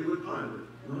being ugly with Pilate?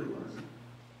 No, he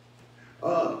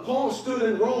wasn't. Paul stood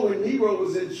in Rome when Nero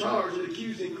was in charge and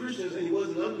accusing Christians, and he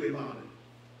wasn't ugly about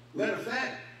it. Matter of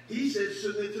fact, he said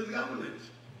submit to the government.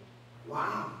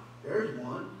 Wow, there's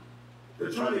one.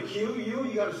 They're trying to kill you,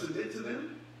 you got to submit to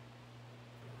them?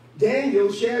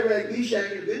 Daniel, Shadrach,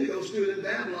 Meshach, and Abednego stood in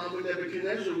Babylon when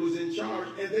Nebuchadnezzar was in charge,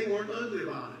 and they weren't ugly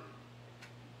about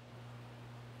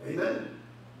it. Amen.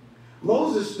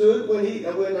 Moses stood when he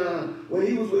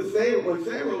was with Pharaoh, when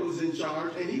Pharaoh was in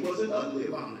charge, and he wasn't ugly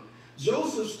about it.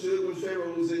 Joseph stood when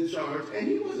Pharaoh was in charge, and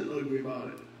he wasn't ugly about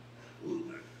it.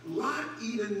 Lot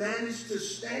even managed to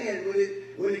stand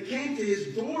when it came to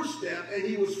his doorstep, and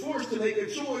he was forced to make a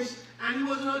choice, and he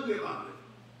wasn't ugly about it.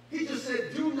 He just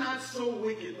said, do not so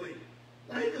wickedly.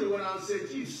 Now, he could have went out and said,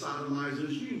 you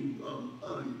sodomizers, you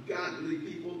ungodly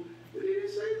people, but he didn't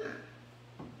say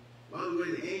that. By the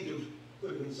way, the angels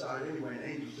put him inside anyway, and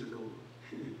angels took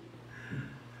over.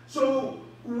 So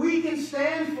we can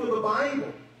stand for the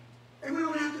Bible, and we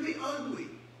don't have to be ugly.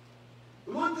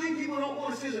 The one thing people don't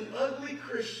want to see is an ugly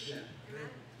Christian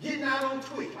getting out on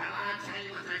tweet. Well, I tell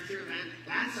you what, that's true, man.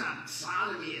 That's a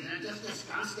sodomy. It's just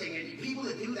disgusting. And people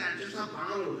that do that are just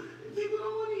abominable. People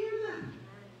don't want to hear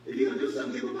that. If you're going to do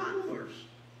something, give a Bible verse.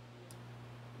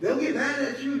 They'll get mad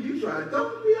at you. You try.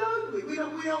 Don't be ugly. We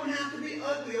don't have to be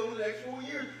ugly over the next 4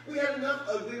 years. We had enough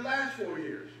ugly the last 4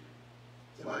 years.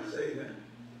 Somebody say amen.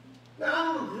 Now,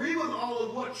 I don't agree with all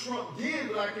of what Trump did,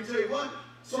 but I can tell you what,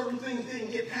 certain things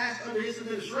didn't get passed under his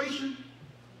administration.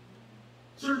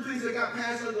 Certain things that got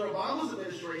passed under Obama's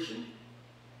administration.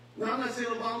 Now, I'm not saying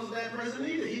Obama's a bad president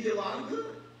either. He did a lot of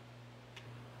good.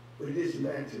 But he did some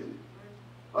bad too.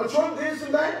 Trump did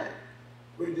some bad,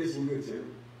 but he did some good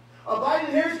too. Biden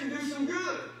and Harris can do some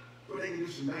good, but they can do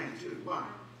some bad too. Why?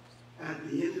 At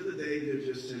the end of the day, they're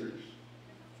just sinners.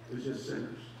 They're just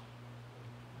sinners.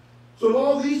 So if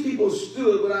all these people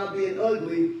stood without being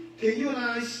ugly, can you and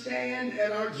I stand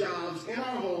at our jobs, in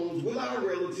our homes, with our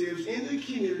relatives, in the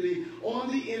community,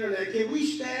 on the internet? Can we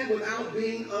stand without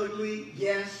being ugly?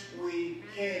 Yes, we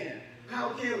can.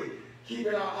 How can we?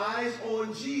 Keeping our eyes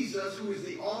on Jesus, who is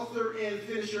the author and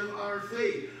finisher of our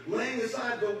faith, laying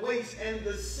aside the weights and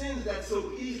the sins that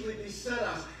so easily beset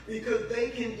us, because they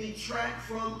can detract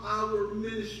from our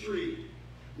ministry.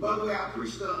 By the way, I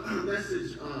preached a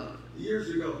message years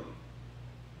ago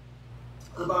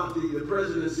about the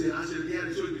presidency, and I said, if you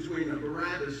had a choice between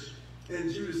Barabbas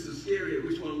and Judas Iscariot,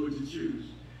 which one would you choose?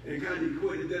 And kind of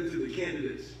equated them to the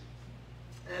candidates.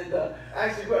 And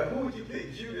actually, who would you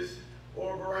pick, Judas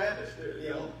or Barabbas?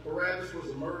 Barabbas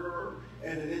was a murderer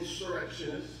and an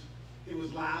insurrectionist. He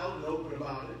was loud and open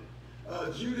about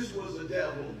it. Judas was a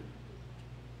devil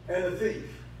and a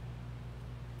thief.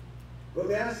 But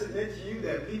may I submit to you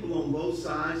that people on both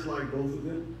sides like both of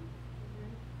them?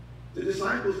 The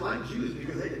disciples liked Judas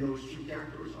because they didn't know his true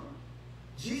character was on.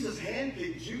 Jesus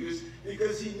handpicked Judas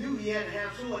because he knew he had to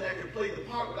have someone that could play the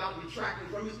part without detracting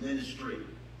from his ministry.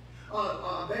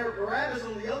 Barabbas,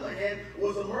 on the other hand,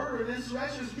 was a murderer and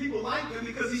insurrectionist. People liked him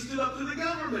because he stood up to the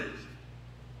government.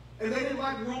 And they didn't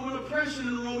like Roman oppression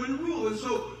and Roman rule. And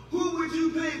so, who would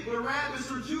you pick, Barabbas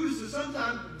or Judas? And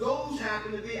sometimes those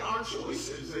happen to be our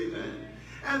choices. Amen.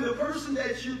 And the person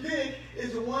that you pick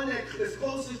is the one that is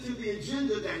closest to the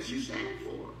agenda that you stand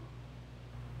for.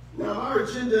 Now, our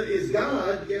agenda is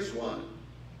God. Guess what?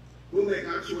 We'll make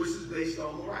our choices based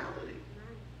on morality.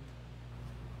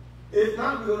 If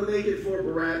not, we're going to make it for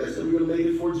Barabbas and we're going to make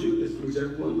it for Judas,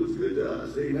 whichever one looks good to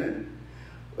us. Amen.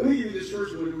 Let me give you this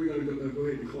first one, and we're going to go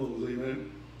ahead and close.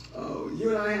 Amen.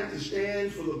 You and I have to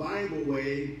stand for the Bible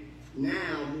way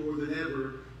now more than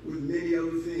ever, with many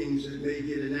other things that may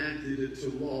get enacted to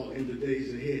law in the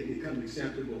days ahead and become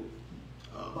acceptable.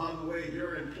 By the way,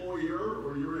 your employer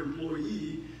or your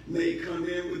employee may come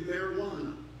in with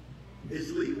marijuana.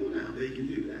 It's legal now. They can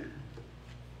do that.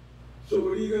 So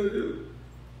what are you going to do?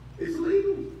 It's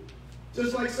legal.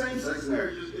 Just like same-sex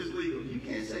marriage is legal. You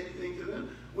can't say anything to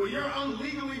them. Well, you're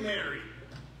unlegally married.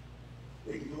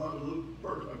 They can pull out a little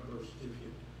birth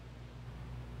certificate.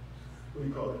 What do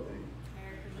you call that thing?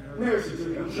 Marriage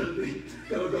certificate. I'm trying to think.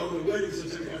 The wedding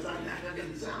certificate. That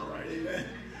doesn't sound right, amen.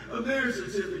 A marriage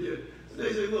certificate. So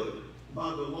they say, look, by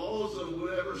the laws of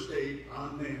whatever state,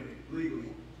 I'm married legally.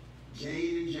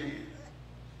 Jane and Jan.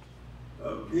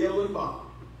 Bill and Bob.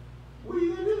 What are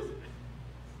you going to do?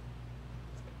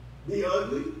 Be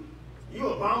ugly? You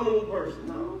abominable person.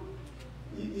 No.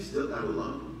 You still got to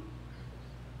love them.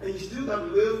 And you still got to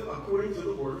live according to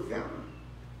the Word of God.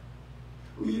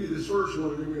 We'll give you this first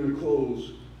one, and then we're going to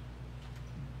close.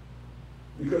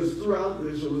 Because throughout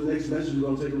this, over the next message, we're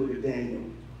going to take a look at Daniel.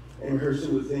 And rehearse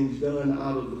some of the things done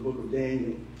out of the book of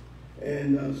Daniel.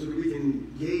 And so that we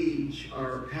can gauge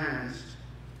our past,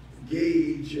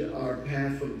 gauge our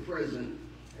path for the present,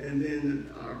 and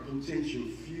then our potential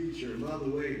future. By the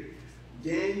way,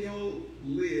 Daniel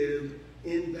lived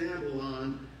in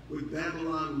Babylon with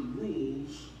Babylon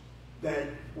rules that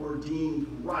were deemed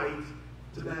right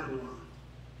to Babylon.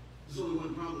 There's only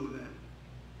one problem with that.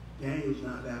 Daniel's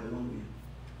not Babylonian.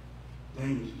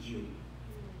 Daniel's a Jew.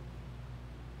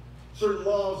 Certain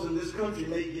laws in this country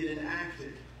may get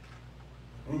enacted.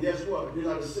 And guess what? You're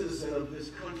not a citizen of this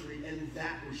country in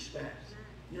that respect.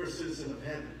 You're a citizen of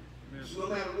heaven. Amen. So no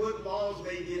matter what laws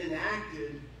may get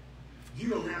enacted, you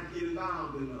don't have to get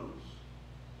involved in those.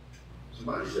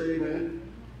 Somebody say amen.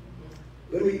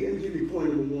 Let me give you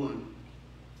point number one.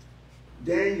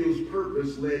 Daniel's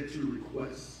purpose led to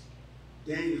requests.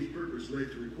 Daniel's purpose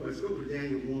led to requests. Go to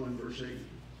Daniel 1, verse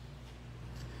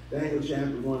 8. Daniel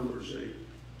chapter 1, verse 8.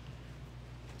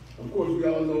 Of course, we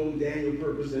all know Daniel's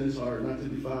purpose in his heart, not to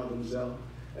defile himself.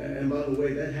 And by the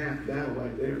way, that half battle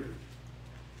right there.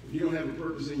 If you don't have a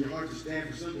purpose in your heart to stand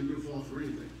for something, you'll fall for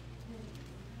anything.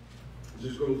 It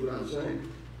just goes without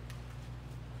saying.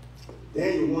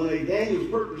 Daniel 1:8.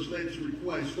 Daniel's purpose led to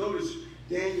requests. Notice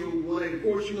Daniel 1:8. Of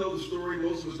course, you know the story.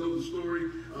 Most of us know the story.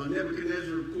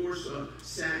 Nebuchadnezzar, of course,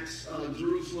 sacks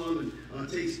Jerusalem and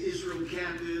takes Israel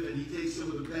captive, and he takes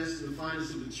some of the best and the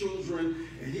finest of the children,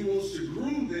 and he wants to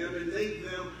groom them and make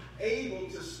them able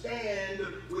to stand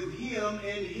with him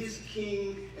and his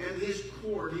king and his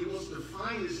court. He wants the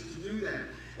finest to do that.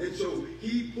 And so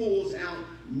he pulls out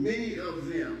many of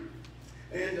them.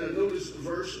 And notice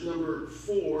verse number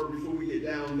 4 before we get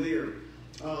down there.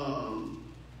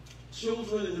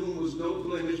 Children in whom was no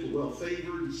blemish, but well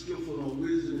favored, and skillful in all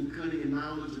wisdom and cunning and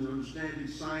knowledge and understanding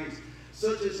science,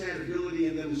 such as had ability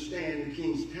in them to stand in the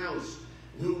king's palace,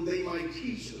 whom they might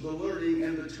teach the learning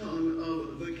and the tongue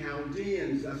of the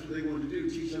Chaldeans. That's what they wanted to do.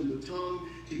 Teach them the tongue,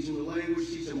 teach them the language,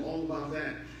 teach them all about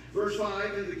that. Verse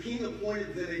 5, and the king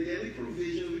appointed them a daily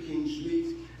provision of the king's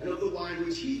meat and of the wine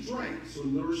which he drank, so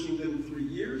nourishing them 3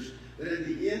 years, that at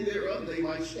the end thereof they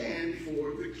might stand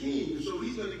before the king. So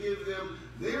he's going to give them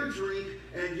their drink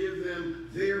and give them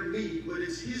their meat, but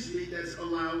it's his meat that's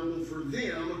allowable for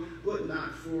them, but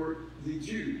not for the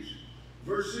Jews.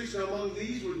 Verse 6, now among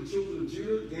these were the children of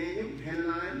Judah, Daniel,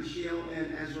 Hananiah, Mishael,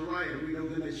 and Azariah. We know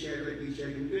them as Shadrach,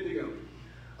 Meshach, and Abednego.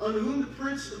 Unto whom the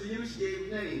prince of the eunuchs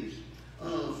gave names.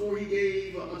 For he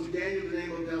gave unto Daniel the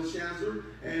name of Belshazzar,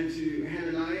 and to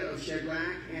Hananiah of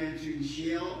Shadrach and to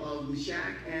Mishael of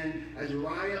Meshach and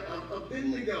Azariah of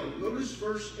Abednego. Notice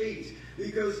verse 8,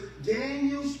 because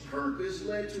Daniel's purpose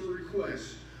led to a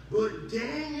request. But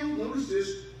Daniel, notice this,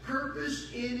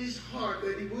 purpose in his heart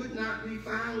that he would not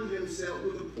defile himself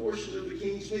with a portion of the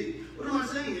king's meat. What am I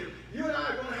saying here? You and I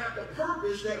are going to have to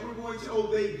purpose that we're going to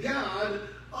obey God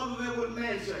other than what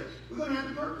man says. We're going to have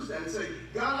to purpose that and say,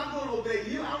 God, I'm going to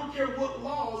obey you. I don't care what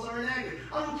laws are enacted.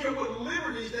 I don't care what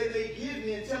liberties they may give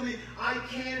me and tell me I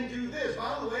can do this.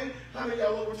 By the way, how many of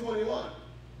y'all over 21?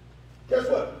 Guess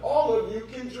what? All of you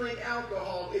can drink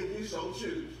alcohol if you so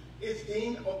choose. It's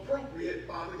deemed appropriate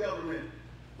by the government.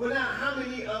 But now, how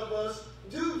many of us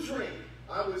do drink?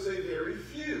 I would say very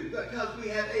few, because we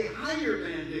have a higher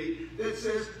mandate that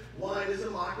says wine is a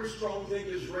mocker, strong drink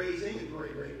is raising,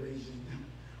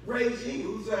 raising,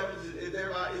 whosoever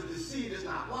thereby is deceived is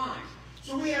not wise.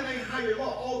 So we have a higher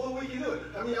law, although we can do it.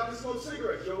 I mean, y'all can smoke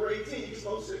cigarettes. You're over 18, you can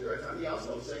smoke cigarettes. I mean, y'all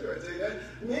smoke cigarettes, amen?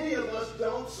 Many of us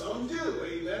don't, some do,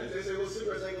 amen? They say, well,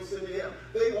 cigarettes ain't going to send me to hell.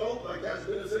 They won't, like that's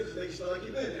been a situation, they smell like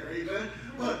you've been there, amen?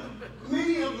 But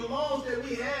many of the laws that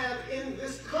we have in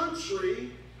this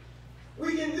country,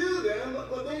 we can do them,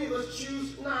 but many of us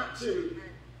choose not to,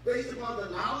 based upon the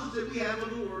knowledge that we have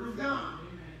of the Word of God.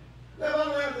 Now, if I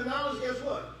don't have the knowledge, guess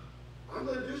what? I'm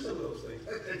going to do some of those things.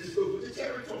 That just goes with the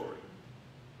territory.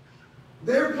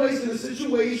 They're placed in a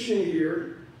situation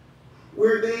here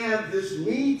where they have this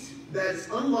meat that's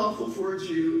unlawful for a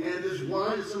Jew and this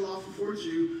wine that's unlawful for a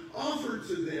Jew offered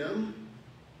to them,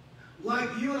 like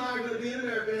you and I are going to be in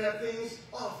America and have things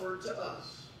offered to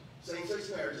us.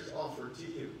 Same-sex marriage is offered to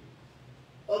you.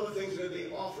 Other things are going to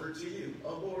be offered to you.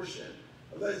 Abortion,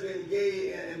 lesbian,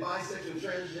 gay, and bisexual, and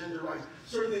transgender rights.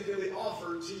 Certain things are going to be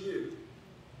offered to you.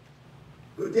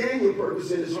 But Daniel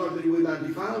purposed in his heart that he would not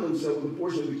defile himself with a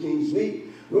portion of the king's meat,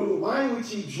 nor the wine which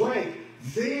he drank.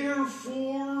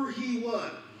 Therefore he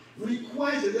what?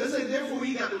 Requested. Let's say therefore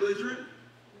he got belligerent.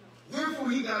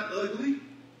 Therefore he got ugly.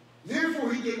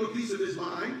 Therefore he gave a piece of his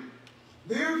mind.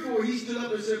 Therefore he stood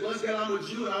up and said, bless God, I'm a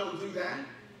Jew and I don't do that.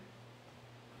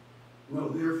 No,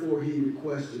 therefore he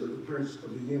requested of the prince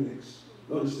of the eunuchs,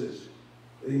 notice this,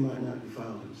 that he might not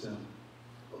defile himself.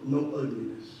 No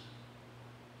ugliness.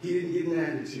 He didn't get an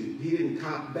attitude. He didn't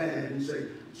cop bad and say,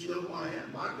 but you know who I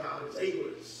am? My God is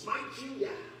able to smite you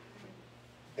down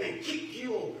and kick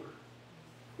you over.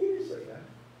 He didn't say that.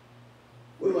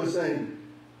 What am I saying?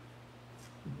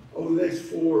 Over the next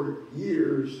 4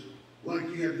 years, like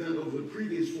you have done over the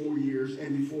previous 4 years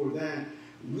and before that,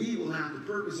 we will have the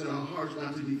purpose in our hearts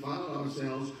not to defile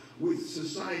ourselves with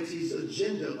society's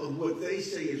agenda of what they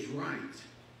say is right,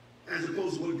 as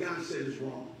opposed to what God said is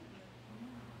wrong.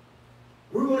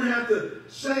 We're going to have to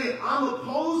say, I'm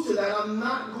opposed to that. I'm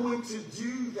not going to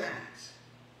do that.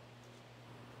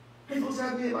 Hey, folks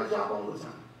have me at my job all the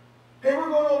time. Hey, we're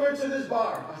going over to this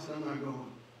bar. I said, I'm not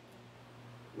going.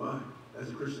 Why? As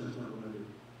a Christian, that's not what I do.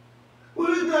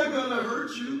 Well, it's not going to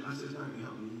hurt you. I said, it's not going to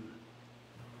help me either.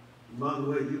 By the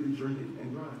way, you'll be drinking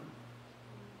and driving.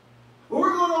 Well,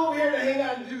 we're going over here to hang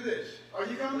out and do this. Are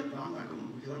you coming? No, I'm not going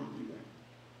because I don't do that.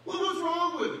 Well, what's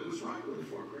wrong with it? What's wrong with it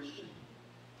for a Christian?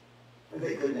 And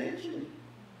they couldn't answer me.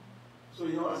 So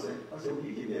you know what I said? I said, well,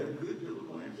 you give me a good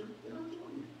biblical answer, then I'll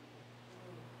join you.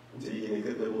 Until you give me a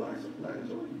good biblical answer, I'm not going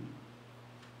to join you.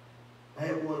 I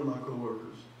had one of my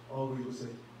coworkers always would say,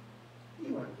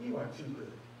 you are too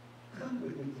good. Come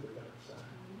with me to the dark side.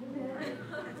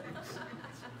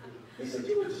 He said,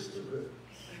 you are just too good.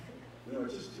 You are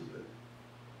just too good.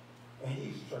 And he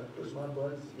used to try to push my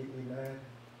buttons to get me mad.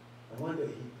 And one day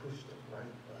he pushed the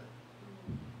right button.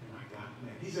 And I got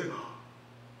mad. He said,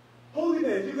 holy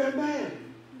man, you got mad.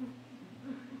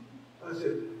 I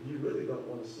said, you really don't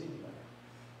want to see me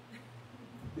mad.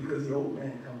 Because the old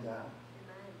man comes out.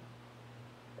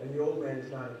 And the old man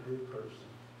is not a good person.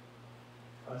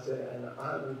 I said, and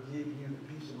I will give you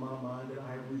the peace of my mind that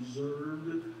I have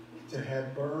reserved to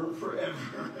have burned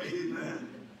forever. Amen.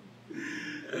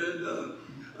 And,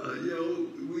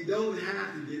 we don't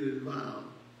have to get involved.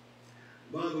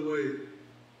 By the way,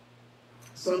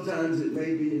 sometimes it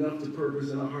may be enough to purpose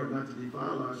in our heart not to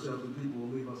defile ourselves and people will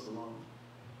leave us alone.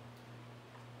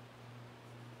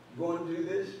 Going to do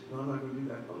this? No, I'm not going to do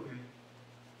that. Okay.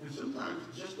 And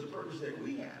sometimes just the purpose that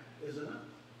we have is enough.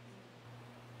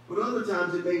 But other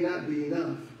times it may not be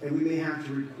enough, and we may have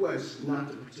to request not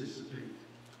to participate,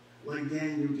 like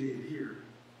Daniel did here.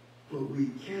 But we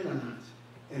cannot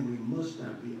and we must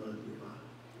not be ugly about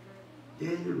it.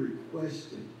 Daniel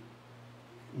requested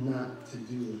not to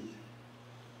do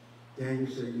it. Daniel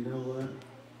said, you know what?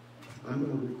 I'm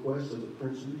going to request of the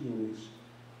prince of the eunuchs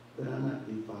that I not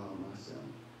defile myself.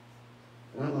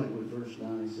 And I like what verse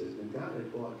 9 says. And God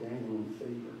had brought Daniel in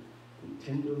favor and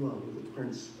tender love with the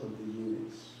prince of the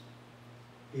eunuchs.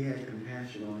 He had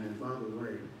compassion on him. By the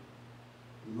way,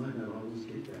 you might not always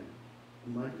get that.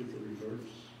 You might get the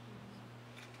reverse.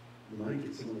 You might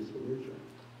get someone who's belligerent.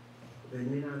 But they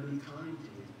may not be kind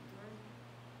to you.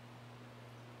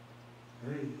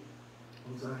 Hey,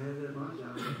 once I had that at my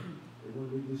job, they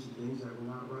wanted me to do some things that were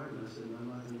not right, and I said, no, I'm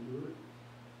not going to do it.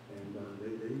 And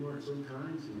they weren't so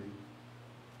kind to me.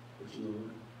 But you know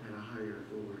what? I had a higher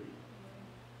authority.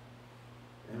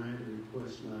 And I had to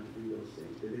request not to do those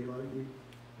things. Did they like me?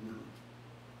 No.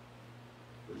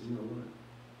 But you know what?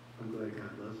 I'm glad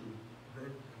God loves me.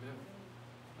 Amen.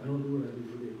 I don't do what I do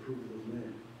for the approval of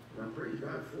men. And I praise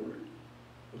God for it.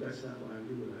 But that's not why I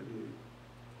do what I do.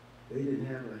 They didn't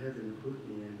have a heaven to put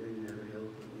me in. They didn't have a hell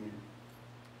to put me in.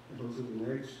 And those are the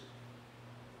next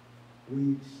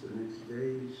weeks, the next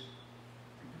days,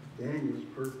 Daniel's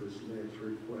purpose led to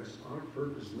request. Our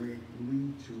purpose may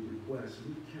lead to requests.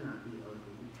 We cannot be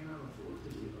ugly. We cannot afford to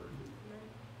be ugly.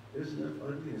 There's enough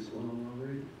ugliness going on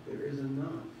already. There is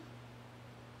enough.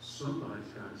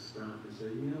 Somebody's got to stop and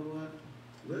say, you know what?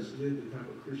 Let's live the type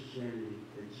of Christianity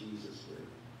that Jesus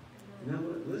lived. You know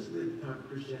what? Let's live the type of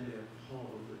Christianity that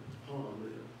Paul lived.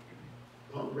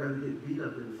 Paul would rather get beat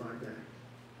up than fight back.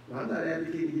 Now, I'm not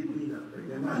advocating to get beat up.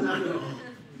 Right? Not at all.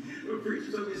 But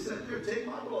preachers told me to sit there, take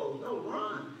my blows. No,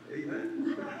 run.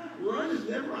 Amen. Run is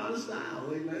never out of style.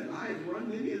 Amen. I have run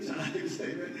many a times.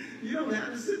 Amen. You don't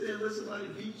have to sit there and let somebody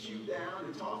beat you down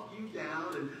and talk you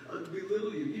down and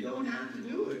belittle you. You don't have to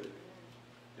do it.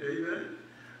 Amen.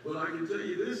 Well, I can tell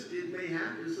you this, it may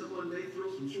happen. Someone may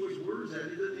throw some choice words at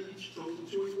you. Doesn't mean you throw some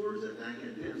choice words at that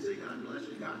and then say, God bless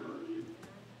you, God loves you.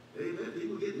 Amen.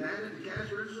 People get mad at the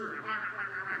cash register.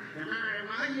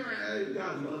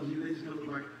 God loves you. They just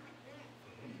come like,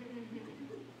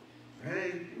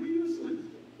 hey, what are you listening?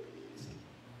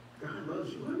 God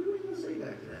loves you. What are you going to say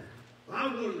back to that? Well,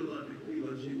 I'm going to love you. He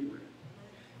loves you anyway.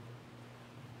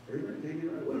 Amen. Can't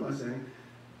get right. What am I saying?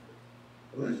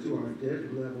 Well, let's do our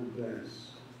dead level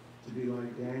best to be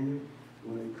like Daniel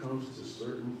when it comes to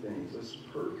certain things. Let's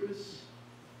purpose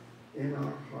in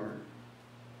our heart.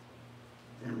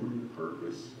 And when the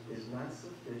purpose is not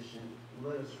sufficient,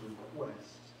 let us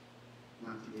request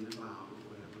not to get involved with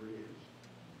whatever it is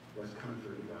that's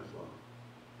contrary to God's law.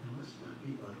 And let's not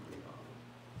be ugly about it.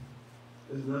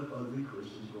 There's enough ugly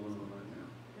Christians going on right now.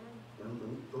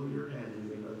 Don't throw your hat in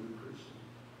being an ugly Christian.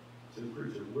 So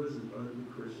preacher, what is an ugly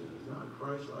Christian? It's not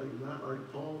Christ-like, it's not like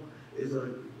Paul is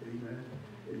ugly. Amen.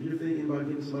 If you're thinking about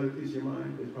giving somebody a piece of your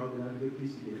mind, it's probably not a good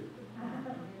piece to give.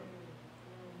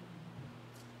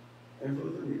 And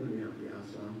folks, let me help you out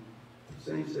some.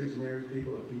 Same-sex marriage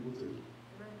people are people too.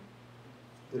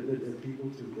 They're people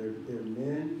too. They're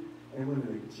men and women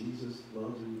that Jesus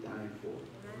loves and died for.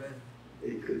 Amen.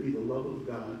 It could be the love of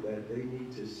God that they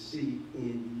need to see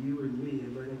in you and me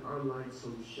and letting our light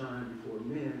so shine before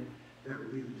men. That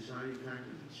would be the deciding factor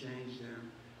to change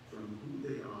them from who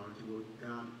they are to what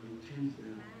God intends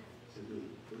them to be.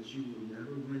 But you will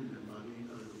never win them by being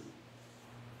ugly.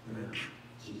 Amen.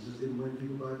 Jesus didn't win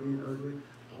people by being ugly.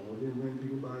 Paul didn't win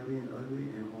people by being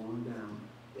ugly, and on down.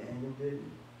 Daniel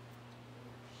didn't.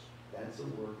 That's a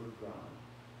work of God.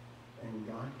 And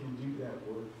God can do that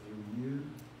work through you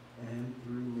and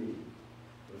through me.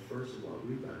 But first of all,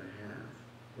 we've got to have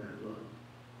that love.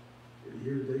 If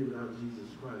you're here today without Jesus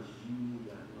Christ, you need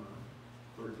that love.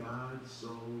 For God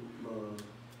so loved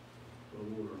the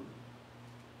world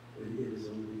that he gave his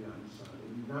only begotten Son. If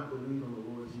you do not believe on the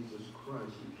Lord Jesus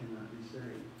Christ, you cannot be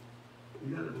saved.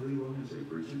 You got to believe on him. Say,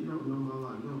 preacher, you don't know my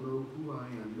life. You don't know who I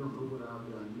am. You don't know what I've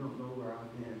done. You don't know where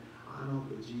I've been. I know,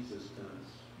 but Jesus does.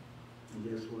 And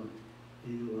guess what?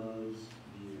 He loves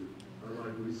you. I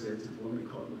like what he said to the woman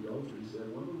caught in adultery. He said,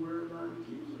 woman, where are thine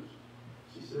accusers?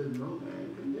 She said, no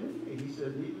man condemned me. He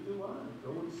said, neither do I.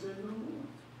 Go and sin no more.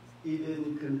 He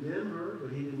didn't condemn her,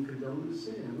 but he didn't condone the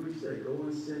sin. What did he say? Go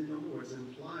and sin no more. It's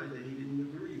implied that he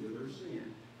didn't agree with her sin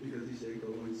because he said,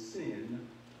 go and sin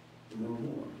no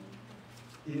more.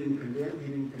 He didn't condemn, he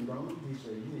didn't condone. He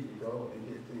said, you need to go and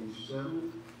get things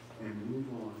settled and move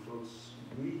on. Folks,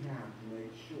 we have to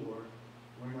make sure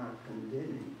we're not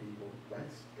condemning people.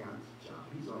 That's God's job.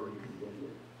 He's already condemned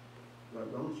it.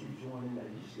 But don't you join in that.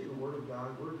 You just get the word of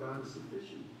God. The word of God is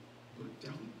sufficient. But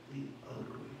don't be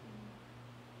ugly.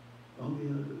 Don't be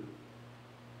ugly.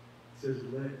 It says,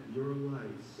 let your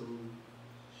light so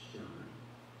shine.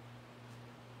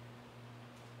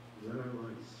 Let our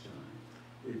light shine.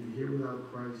 If you're here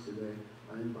without Christ today,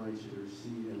 I invite you to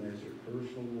receive him as your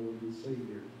personal Lord and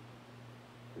Savior.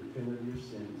 Repent of your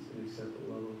sins and accept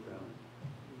the love of God.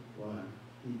 Why?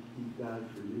 He died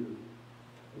for you.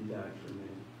 He died for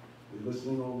men. If you're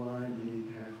listening online, you need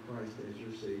to have Christ as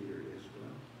your Savior as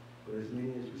well. But as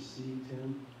many as received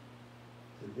him,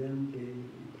 to them gave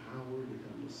he power to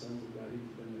become the sons of God, even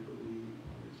to them that believe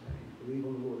on his name. Believe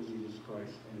on the Lord Jesus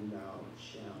Christ, and thou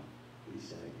shalt be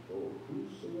saved. For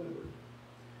whosoever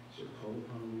shall call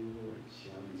upon the Lord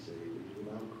shall be saved. If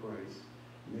without Christ,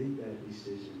 make that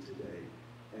decision today.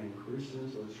 And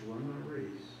Christians, let's run our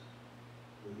race,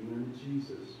 looking unto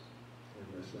Jesus, and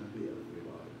let's not be ugly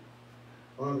about it.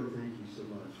 Father, thank you so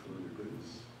much for your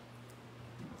goodness.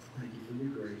 Thank you for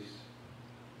your grace.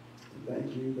 And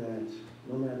thank you that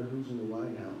no matter who's in the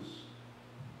White House,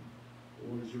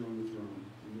 Lord, you're on the throne,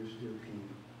 and you're still king.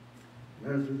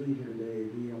 And as we leave here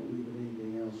today, we don't leave with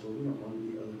anything else, so we don't want to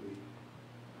be ugly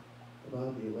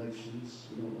about the elections.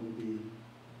 We don't want to be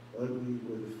ugly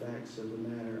with the facts of the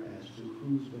matter as to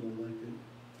who's been elected.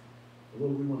 But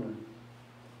Lord, we want to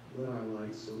let our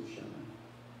light so shine.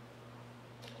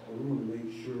 Lord, we want to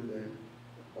make sure that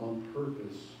on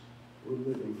purpose we're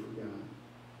living for God.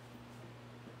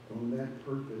 And when that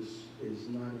purpose is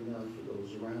not enough for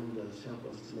those around us, help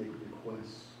us to make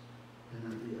requests and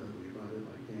not be ugly about it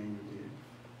like Daniel did.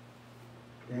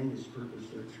 Daniel's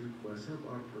purpose led to requests. Help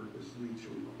our purpose lead to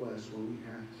requests when we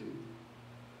have to.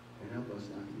 And help us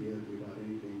not to be ugly about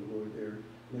anything. Lord, there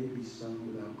may be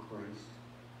some without Christ.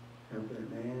 Help that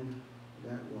man,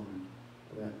 that woman,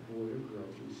 that boy or girl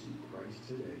to receive Christ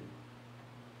today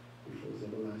before it's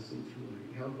everlasting too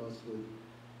late. Help us with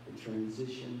the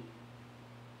transition.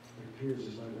 It appears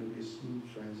it's not going to be a smooth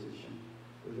transition,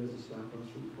 but it doesn't stop us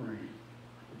from praying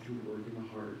that you would work in the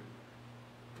heart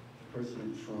of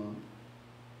President Trump.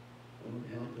 Lord,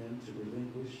 help them to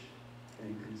relinquish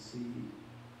and concede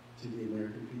to the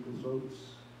American people's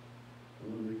votes. I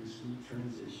want to make a smooth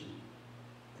transition.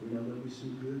 We know there'll be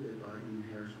some good that Biden and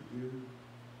Harris will do,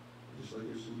 just like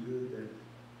there's some good that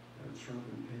Trump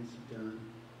and Pence have done.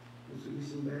 There's going to be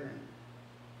some bad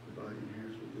that Biden and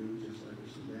Harris will do, just like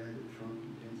there's some bad that Trump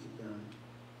and Pence have done.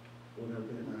 Lord, help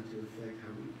that not to affect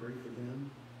how we pray for them,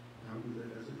 how we live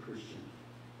as a Christian,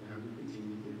 and how we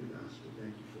continue to give the gospel.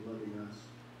 Thank you for loving us.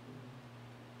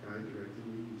 God directed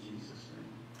me in Jesus' name.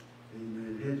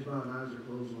 Amen. Heads bowed and eyes are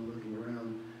closed and looking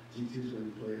around. G2 is going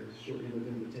to play a short hymn of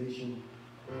invitation.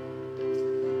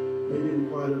 Maybe in the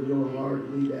quiet of your own heart,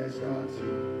 you need to ask God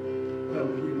to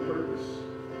help you purpose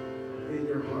in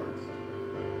your heart.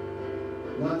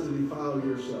 Not to defile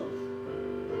yourself.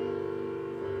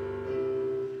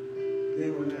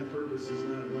 Then when that purpose is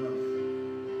not enough,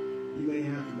 you may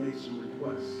have to make some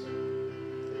requests.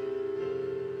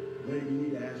 Maybe you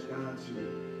need to ask God to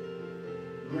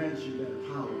grant you that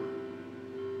power.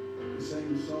 The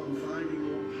same song, finding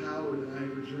more power than I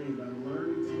ever dreamed. I'm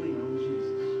learning to lean on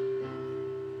Jesus.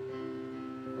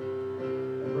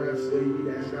 And perhaps today you need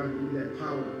to ask God to give you that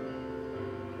power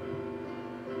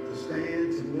to stand,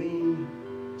 to lean,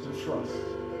 to trust.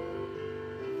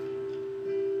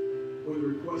 When the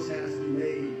request has to be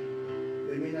made,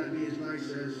 they may not be as nice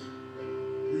as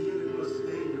the unit was to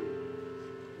Daniel.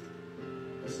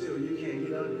 But still, you can't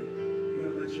get ugly. You're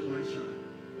going to let your light shine.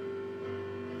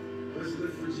 Let's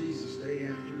live for Jesus day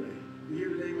after day. If you're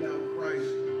here today without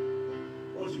Christ,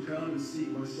 won't you come and seek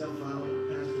myself out,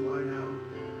 Pastor White out,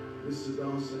 Mrs.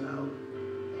 Dawson out,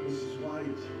 Mrs.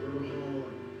 White, Brother Hall,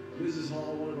 Mrs.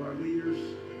 Hall, one of our leaders.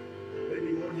 They'd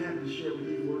be more than happy to share with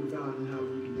you the Word of God and how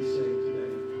we can be saved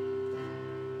today.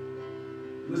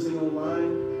 Listening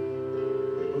online,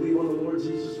 believe on the Lord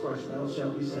Jesus Christ, thou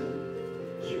shalt be saved.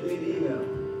 Shoot me an email.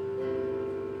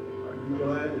 I'd be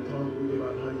glad to talk with you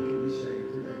about how you can be saved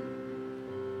today.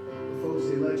 Folks,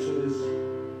 the election is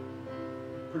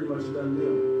pretty much a done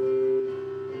deal.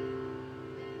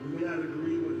 We may not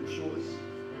agree with the choice.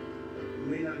 We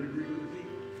may not agree with the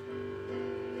people.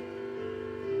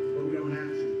 But we don't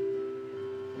have to.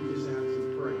 We just have to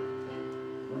pray.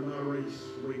 Run our race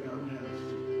the way God would have us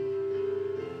to.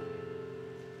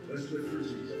 Let's live for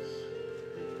Jesus.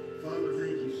 Father,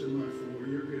 thank you so much for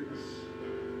your goodness.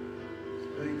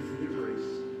 Thank you for your grace.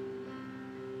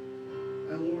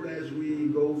 And Lord, as we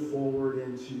go forward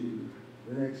into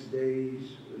the next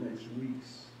days, the next weeks,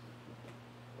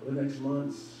 the next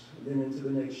months, and then into the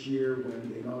next year when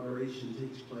the inauguration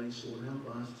takes place, Lord,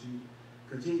 help us to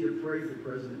continue to pray for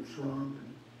President Trump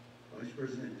and Vice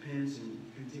President Pence, and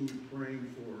continue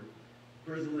praying for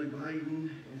President Biden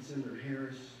and Senator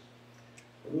Harris.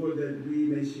 Lord, that we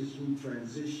may see a smooth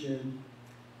transition.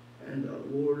 And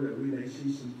Lord, that we may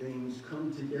see some things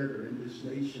come together in this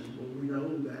nation. Lord, we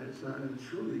know that it's not going to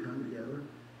truly come together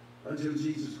until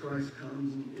Jesus Christ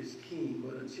comes and is king.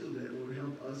 But until then, Lord,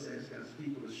 help us as God's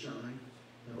people to shine.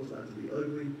 Help us not to be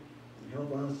ugly. And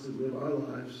help us to live our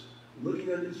lives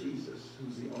looking unto Jesus,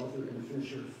 who's the author and the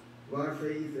finisher of our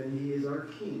faith, and he is our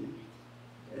King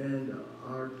and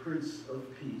our Prince of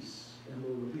Peace. And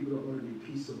Lord, when people don't want to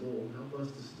be peaceable, help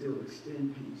us to still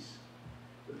extend peace,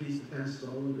 the peace that passes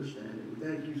all understanding. We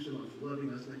thank you so much for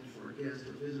loving us. Thank you for our guests,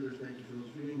 our visitors. Thank you for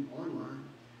those viewing online.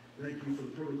 Thank you for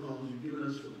the protocols you've given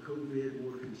us for the COVID.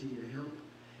 Lord, continue to help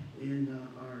in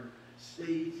our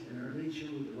state and our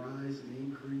nation with the rise and the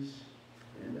increase,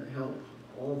 and help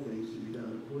all things to be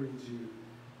done according to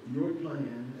your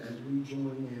plan as we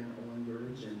join in on your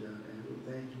agenda. And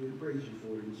we thank you and praise you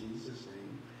for it in Jesus'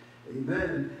 name.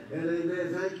 Amen and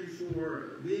amen. Thank you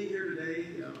for being here today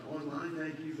online.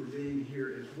 Thank you for being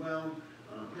here as well.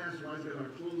 Pastor Mike's got our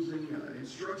closing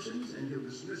instructions, and he'll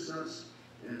dismiss us.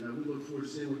 And we look forward to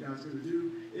seeing what God's going to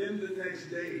do in the next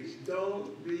days.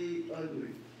 Don't be ugly.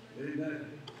 Amen.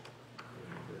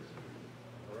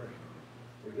 All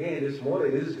right. Again, this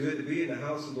morning, it is good to be in the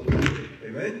house of the Lord.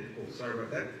 Amen. Oh, sorry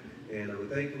about that. And we're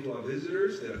thankful to our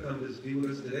visitors that have come to be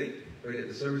with us today. Pray that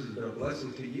the service has been a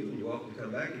blessing to you, and you're welcome to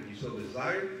come back if you so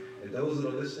desire. And those that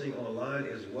are listening online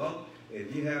as well,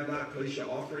 if you have not placed your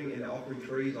offering in the offering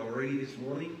trays already this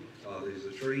morning, there's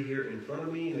a tray here in front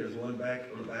of me, and there's one back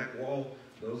on the back wall.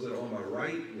 Those that are on my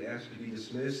right, we ask you to be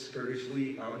dismissed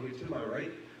courteously out here to my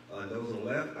right. Those on the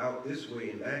left, out this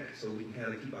way and back, so we can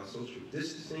kind of keep our social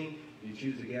distancing. If you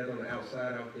choose to gather on the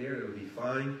outside out there, it'll be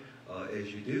fine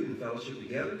as you do in fellowship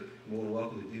together. You're more than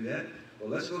welcome to do that. Well,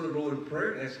 let's go to the Lord in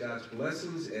prayer and ask God's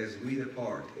blessings as we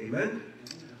depart. Amen.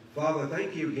 Father,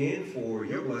 thank you again for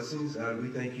your blessings. God, we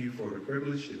thank you for the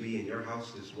privilege to be in your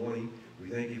house this morning. We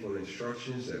thank you for the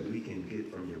instructions that we can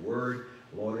get from your word.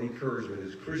 Lord, encouragement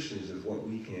as Christians is what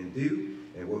we can do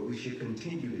and what we should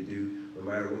continue to do no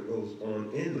matter what goes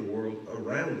on in the world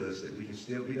around us, that we can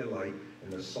still be the light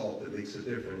and the salt that makes a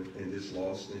difference in this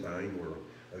lost and dying world.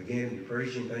 Again, we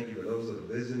praise you and thank you for those that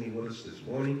are visiting with us this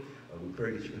morning. We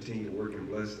pray that you continue to work and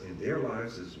bless in their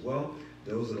lives as well.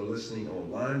 Those that are listening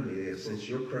online, may they have sensed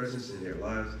your presence in their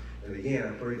lives. And again,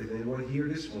 I pray that anyone here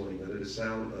this morning, under the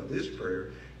sound of this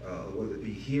prayer, whether it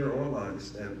be here or online,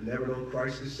 that's never known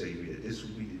Christ as Savior, that this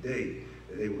will be the day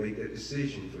that they will make that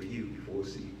decision for you before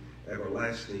it's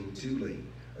everlasting too late.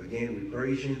 Again, we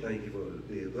praise you and thank you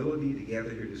for the ability to gather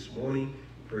here this morning.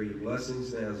 We pray your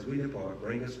blessings now as we depart.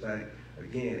 Bring us back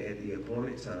again at the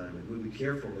appointed time, and we'll be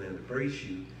careful then to praise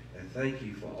you and thank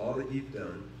you for all that you've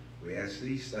done. We ask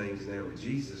these things now in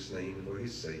Jesus' name and for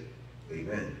his sake.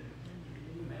 Amen.